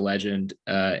 who's such a legend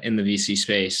in the VC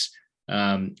space.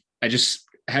 I just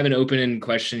I have an open-ended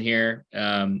question here.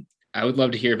 I would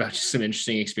love to hear about just some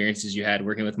interesting experiences you had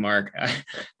working with Mark.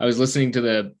 I was listening to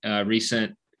the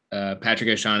recent Patrick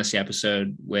O'Shaughnessy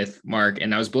episode with Mark,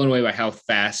 and I was blown away by how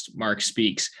fast Mark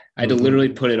speaks. I had to literally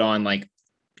put it on like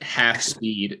half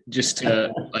speed just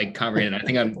to like comprehend it. I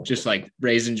think I'm just like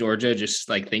raised in Georgia, just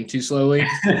like think too slowly.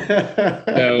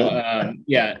 So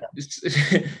yeah.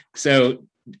 So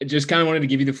just kind of wanted to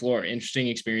give you the floor. Interesting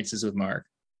experiences with Mark.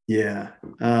 Yeah.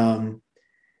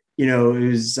 It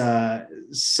was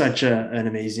such an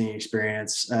amazing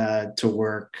experience to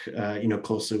work,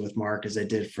 closely with Mark as I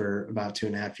did for about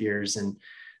 2.5 years. And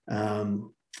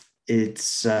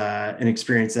it's an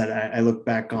experience that I look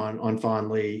back on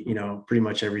fondly, pretty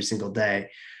much every single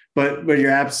day. But you're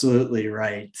absolutely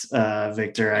right,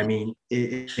 Victor. I mean,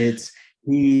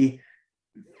 he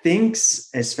thinks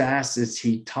as fast as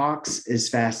he talks, as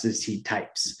fast as he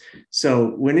types. So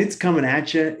when it's coming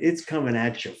at you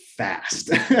fast.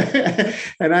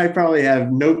 And I probably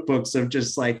have notebooks of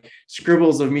just like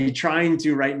scribbles of me trying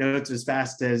to write notes as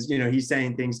fast as, he's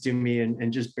saying things to me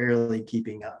and just barely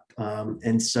keeping up.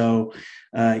 And so,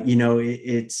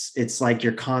 it's like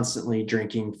you're constantly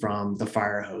drinking from the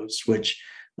fire hose, which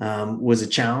was a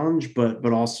challenge, but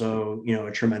also,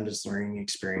 a tremendous learning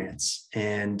experience.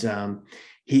 And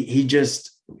he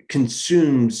just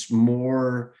consumes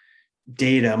more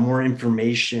data, more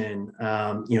information.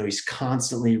 He's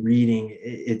constantly reading.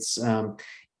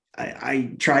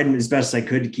 I tried as best I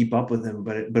could to keep up with him,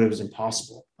 but it was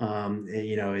impossible.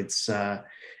 It's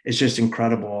just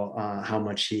incredible how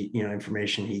much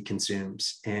information he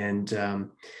consumes. And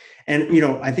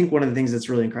I think one of the things that's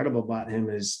really incredible about him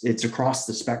is it's across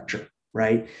the spectrum,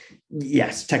 right?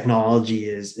 Yes, technology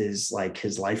is like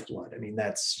his lifeblood. I mean,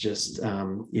 that's just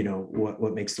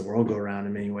what makes the world go around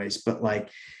in many ways. But like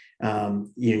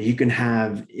you can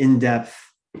have in-depth,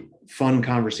 fun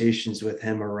conversations with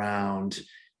him around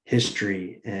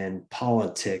history and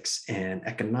politics and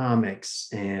economics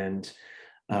and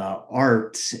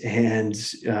art and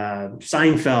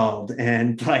Seinfeld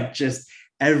and like just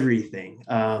everything.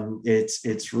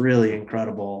 It's really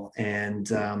incredible. I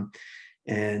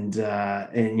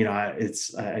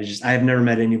have never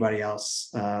met anybody else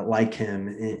like him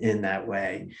in that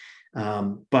way.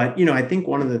 But I think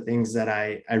one of the things that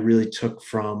I really took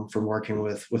from working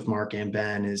with Mark and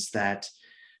Ben is that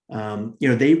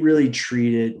they really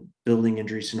treated building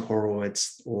Andreessen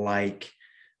Horowitz like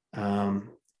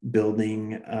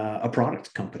building a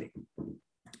product company.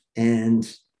 And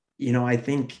I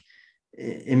think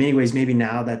in many ways, maybe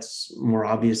now that's more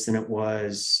obvious than it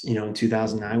was, in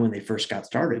 2009 when they first got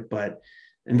started. But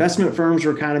investment firms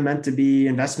were kind of meant to be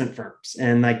investment firms.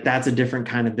 And like, that's a different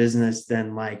kind of business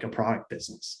than like a product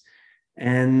business.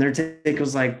 And their take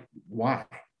was like, why?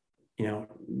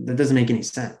 That doesn't make any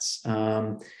sense.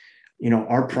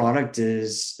 Our product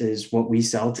is what we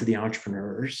sell to the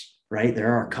entrepreneurs, right?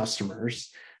 They're our customers.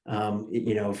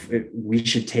 We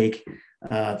should take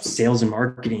sales and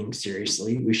marketing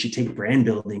seriously. We should take brand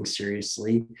building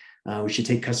seriously. We should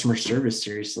take customer service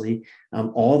seriously.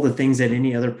 All the things that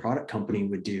any other product company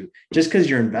would do. Just because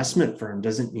you're an investment firm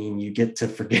doesn't mean you get to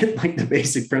forget like the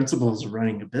basic principles of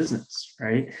running a business,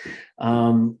 right?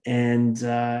 There's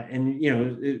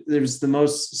the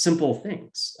most simple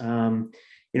things.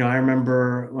 I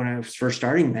remember when I was first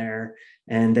starting there,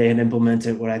 and they had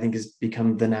implemented what I think has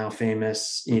become the now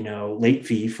famous, late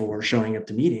fee for showing up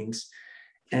to meetings.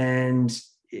 And,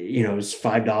 it was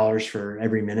 $5 for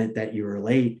every minute that you were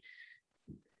late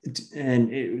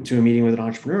to a meeting with an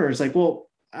entrepreneur. It's like, well,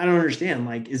 I don't understand.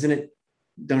 Like,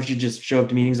 don't you just show up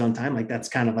to meetings on time? Like, that's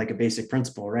kind of like a basic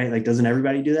principle, right? Like, doesn't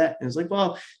everybody do that? And it's like,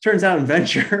 well, turns out in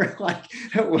venture, like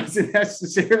that wasn't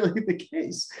necessarily the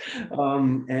case.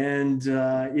 Entrepreneurs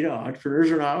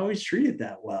are not always treated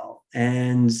that well.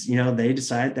 And, they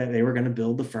decided that they were going to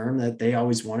build the firm that they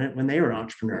always wanted when they were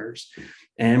entrepreneurs.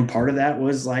 And part of that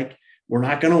was like, we're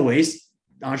not going to waste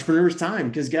entrepreneurs' time,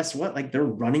 because guess what? Like, they're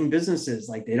running businesses.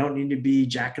 Like, they don't need to be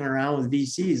jacking around with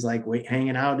VCs, like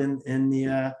hanging out in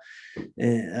the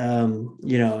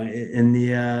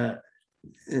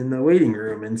waiting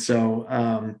room. And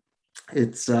so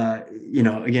it's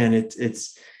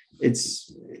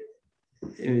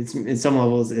in some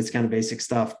levels it's kind of basic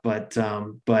stuff, but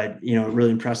it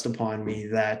really impressed upon me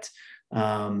that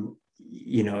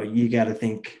you got to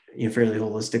think fairly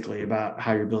holistically about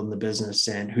how you're building the business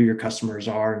and who your customers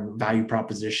are and value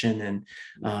proposition. And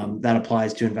that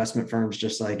applies to investment firms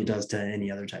just like it does to any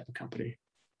other type of company.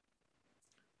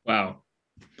 Wow.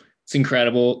 It's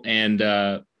incredible and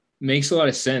makes a lot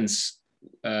of sense.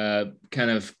 Kind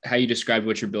of how you described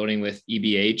what you're building with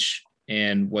EBH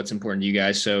and what's important to you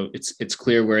guys. So it's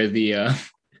clear where the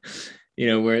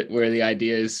where the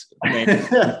ideas may.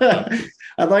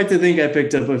 I'd like to think I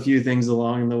picked up a few things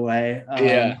along the way.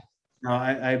 Yeah. No,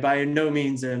 I by no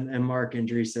means am Mark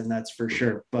Andreessen, that's for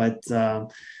sure. But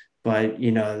that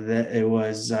it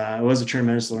was a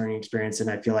tremendous learning experience, and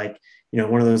I feel like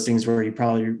one of those things where you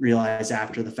probably realize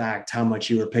after the fact how much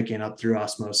you were picking up through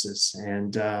osmosis,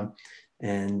 and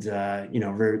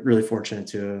really fortunate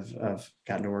to have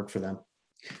gotten to work for them.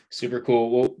 Super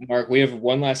cool. Well, Mark, we have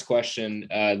one last question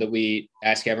that we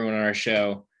ask everyone on our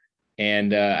show,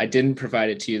 and I didn't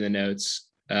provide it to you in the notes,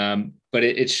 but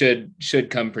it should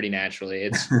come pretty naturally.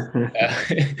 It's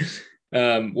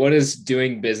what does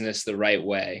doing business the right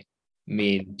way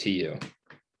mean to you?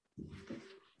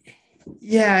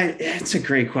 Yeah, it's a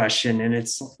great question, and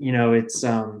it's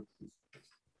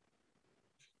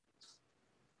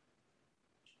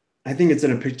I think it's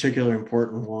a particular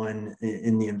important one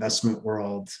in the investment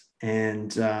world,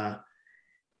 and I've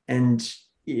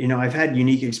had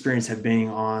unique experience of being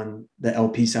on the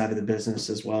LP side of the business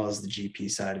as well as the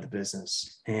GP side of the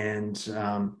business, and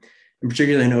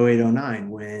particularly in 0809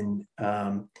 when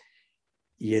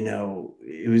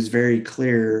it was very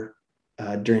clear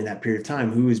during that period of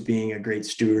time who was being a great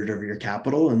steward of your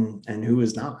capital and who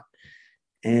was not.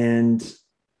 And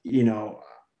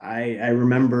I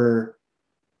remember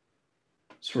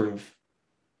sort of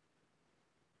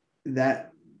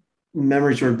that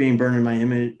memory sort of being burned in my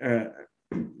image,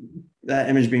 that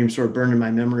image being sort of burned in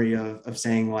my memory of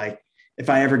saying, like,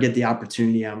 if I ever get the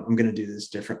opportunity, I'm going to do this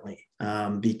differently,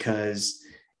 because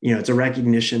it's a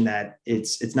recognition that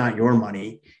it's not your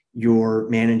money. You're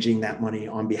managing that money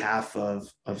on behalf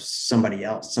of somebody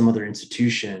else, some other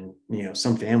institution,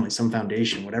 some family, some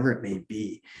foundation, whatever it may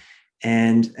be.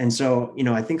 And so,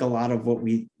 I think a lot of what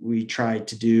we tried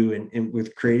to do and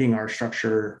with creating our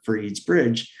structure for Eads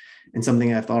Bridge, and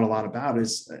something I've thought a lot about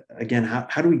is, again,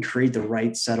 how do we create the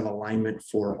right set of alignment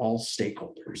for all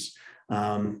stakeholders?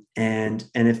 And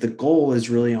if the goal is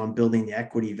really on building the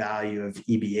equity value of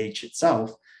EBH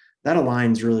itself, that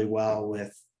aligns really well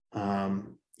with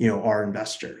our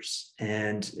investors,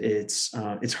 and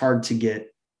it's hard to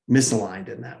get misaligned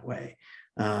in that way.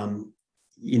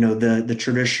 The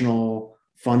traditional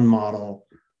fund model,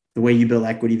 the way you build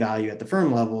equity value at the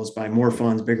firm level is by more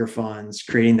funds, bigger funds,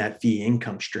 creating that fee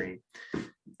income stream.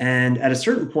 And at a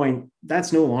certain point,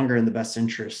 that's no longer in the best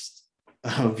interest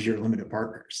of your limited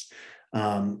partners.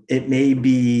 It may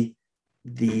be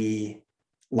the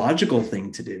logical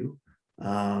thing to do,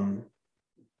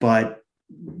 but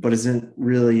isn't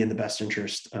really in the best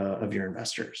interest of your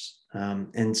investors.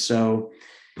 And so,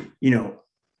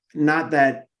 not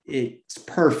that it's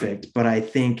perfect, but I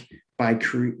think by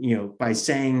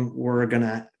saying we're going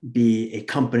to be a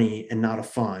company and not a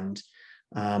fund,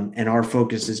 and our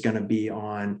focus is going to be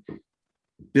on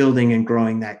building and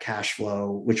growing that cash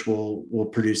flow, which will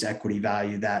produce equity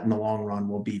value that in the long run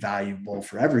will be valuable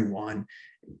for everyone,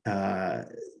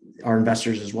 our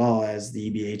investors as well as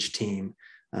the EBH team.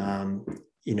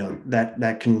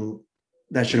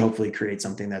 That should hopefully create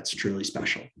something that's truly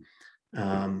special.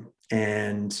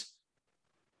 And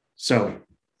so,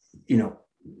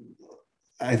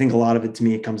 I think a lot of it, to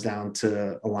me, it comes down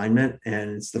to alignment,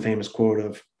 and it's the famous quote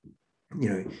of,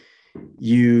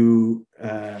 you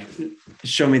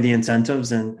show me the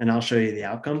incentives and I'll show you the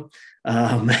outcome.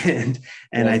 And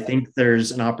I think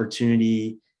there's an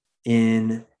opportunity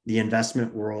in the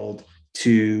investment world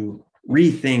to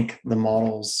rethink the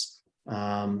models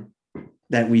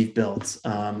that we've built,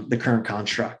 the current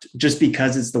construct. Just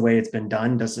because it's the way it's been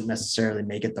done doesn't necessarily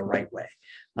make it the right way.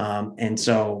 And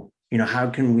so, how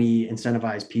can we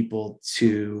incentivize people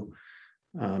to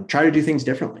try to do things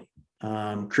differently,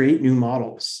 create new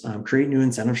models, create new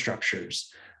incentive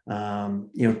structures? 2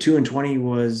 and 20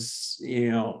 was,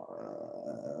 a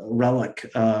relic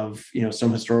of,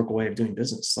 some historical way of doing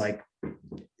business. Like,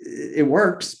 it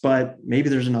works, but maybe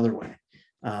there's another way.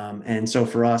 And so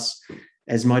for us,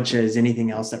 as much as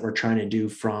anything else that we're trying to do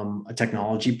from a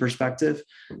technology perspective,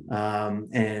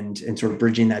 and sort of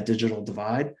bridging that digital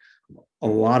divide, a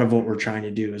lot of what we're trying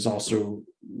to do is also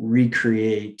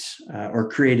recreate or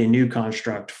create a new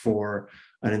construct for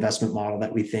an investment model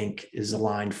that we think is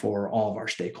aligned for all of our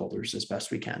stakeholders as best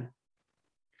we can.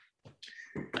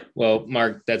 Well,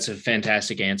 Mark, that's a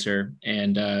fantastic answer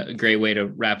and a great way to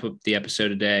wrap up the episode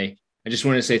today. I just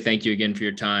want to say thank you again for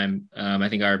your time. I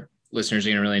think our listeners are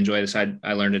going to really enjoy this.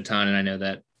 I learned a ton, and I know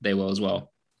that they will as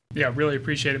well. Yeah, really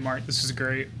appreciate it, Mark. This is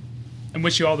great. And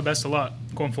wish you all the best of luck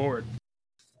going forward.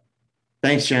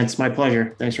 Thanks, gents. My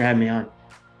pleasure. Thanks for having me on.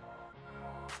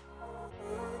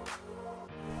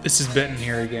 This is Benton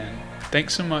here again.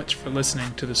 Thanks so much for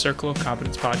listening to the Circle of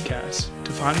Competence podcast.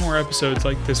 To find more episodes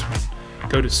like this one,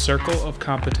 go to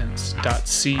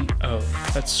circleofcompetence.co.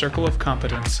 That's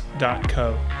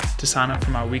circleofcompetence.co to sign up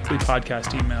for my weekly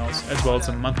podcast emails, as well as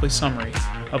a monthly summary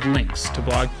of links to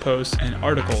blog posts and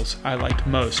articles I liked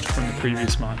most from the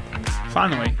previous month.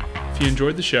 Finally, if you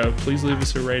enjoyed the show, please leave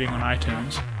us a rating on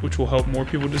iTunes, which will help more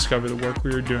people discover the work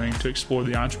we are doing to explore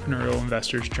the entrepreneurial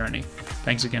investor's journey.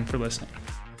 Thanks again for listening.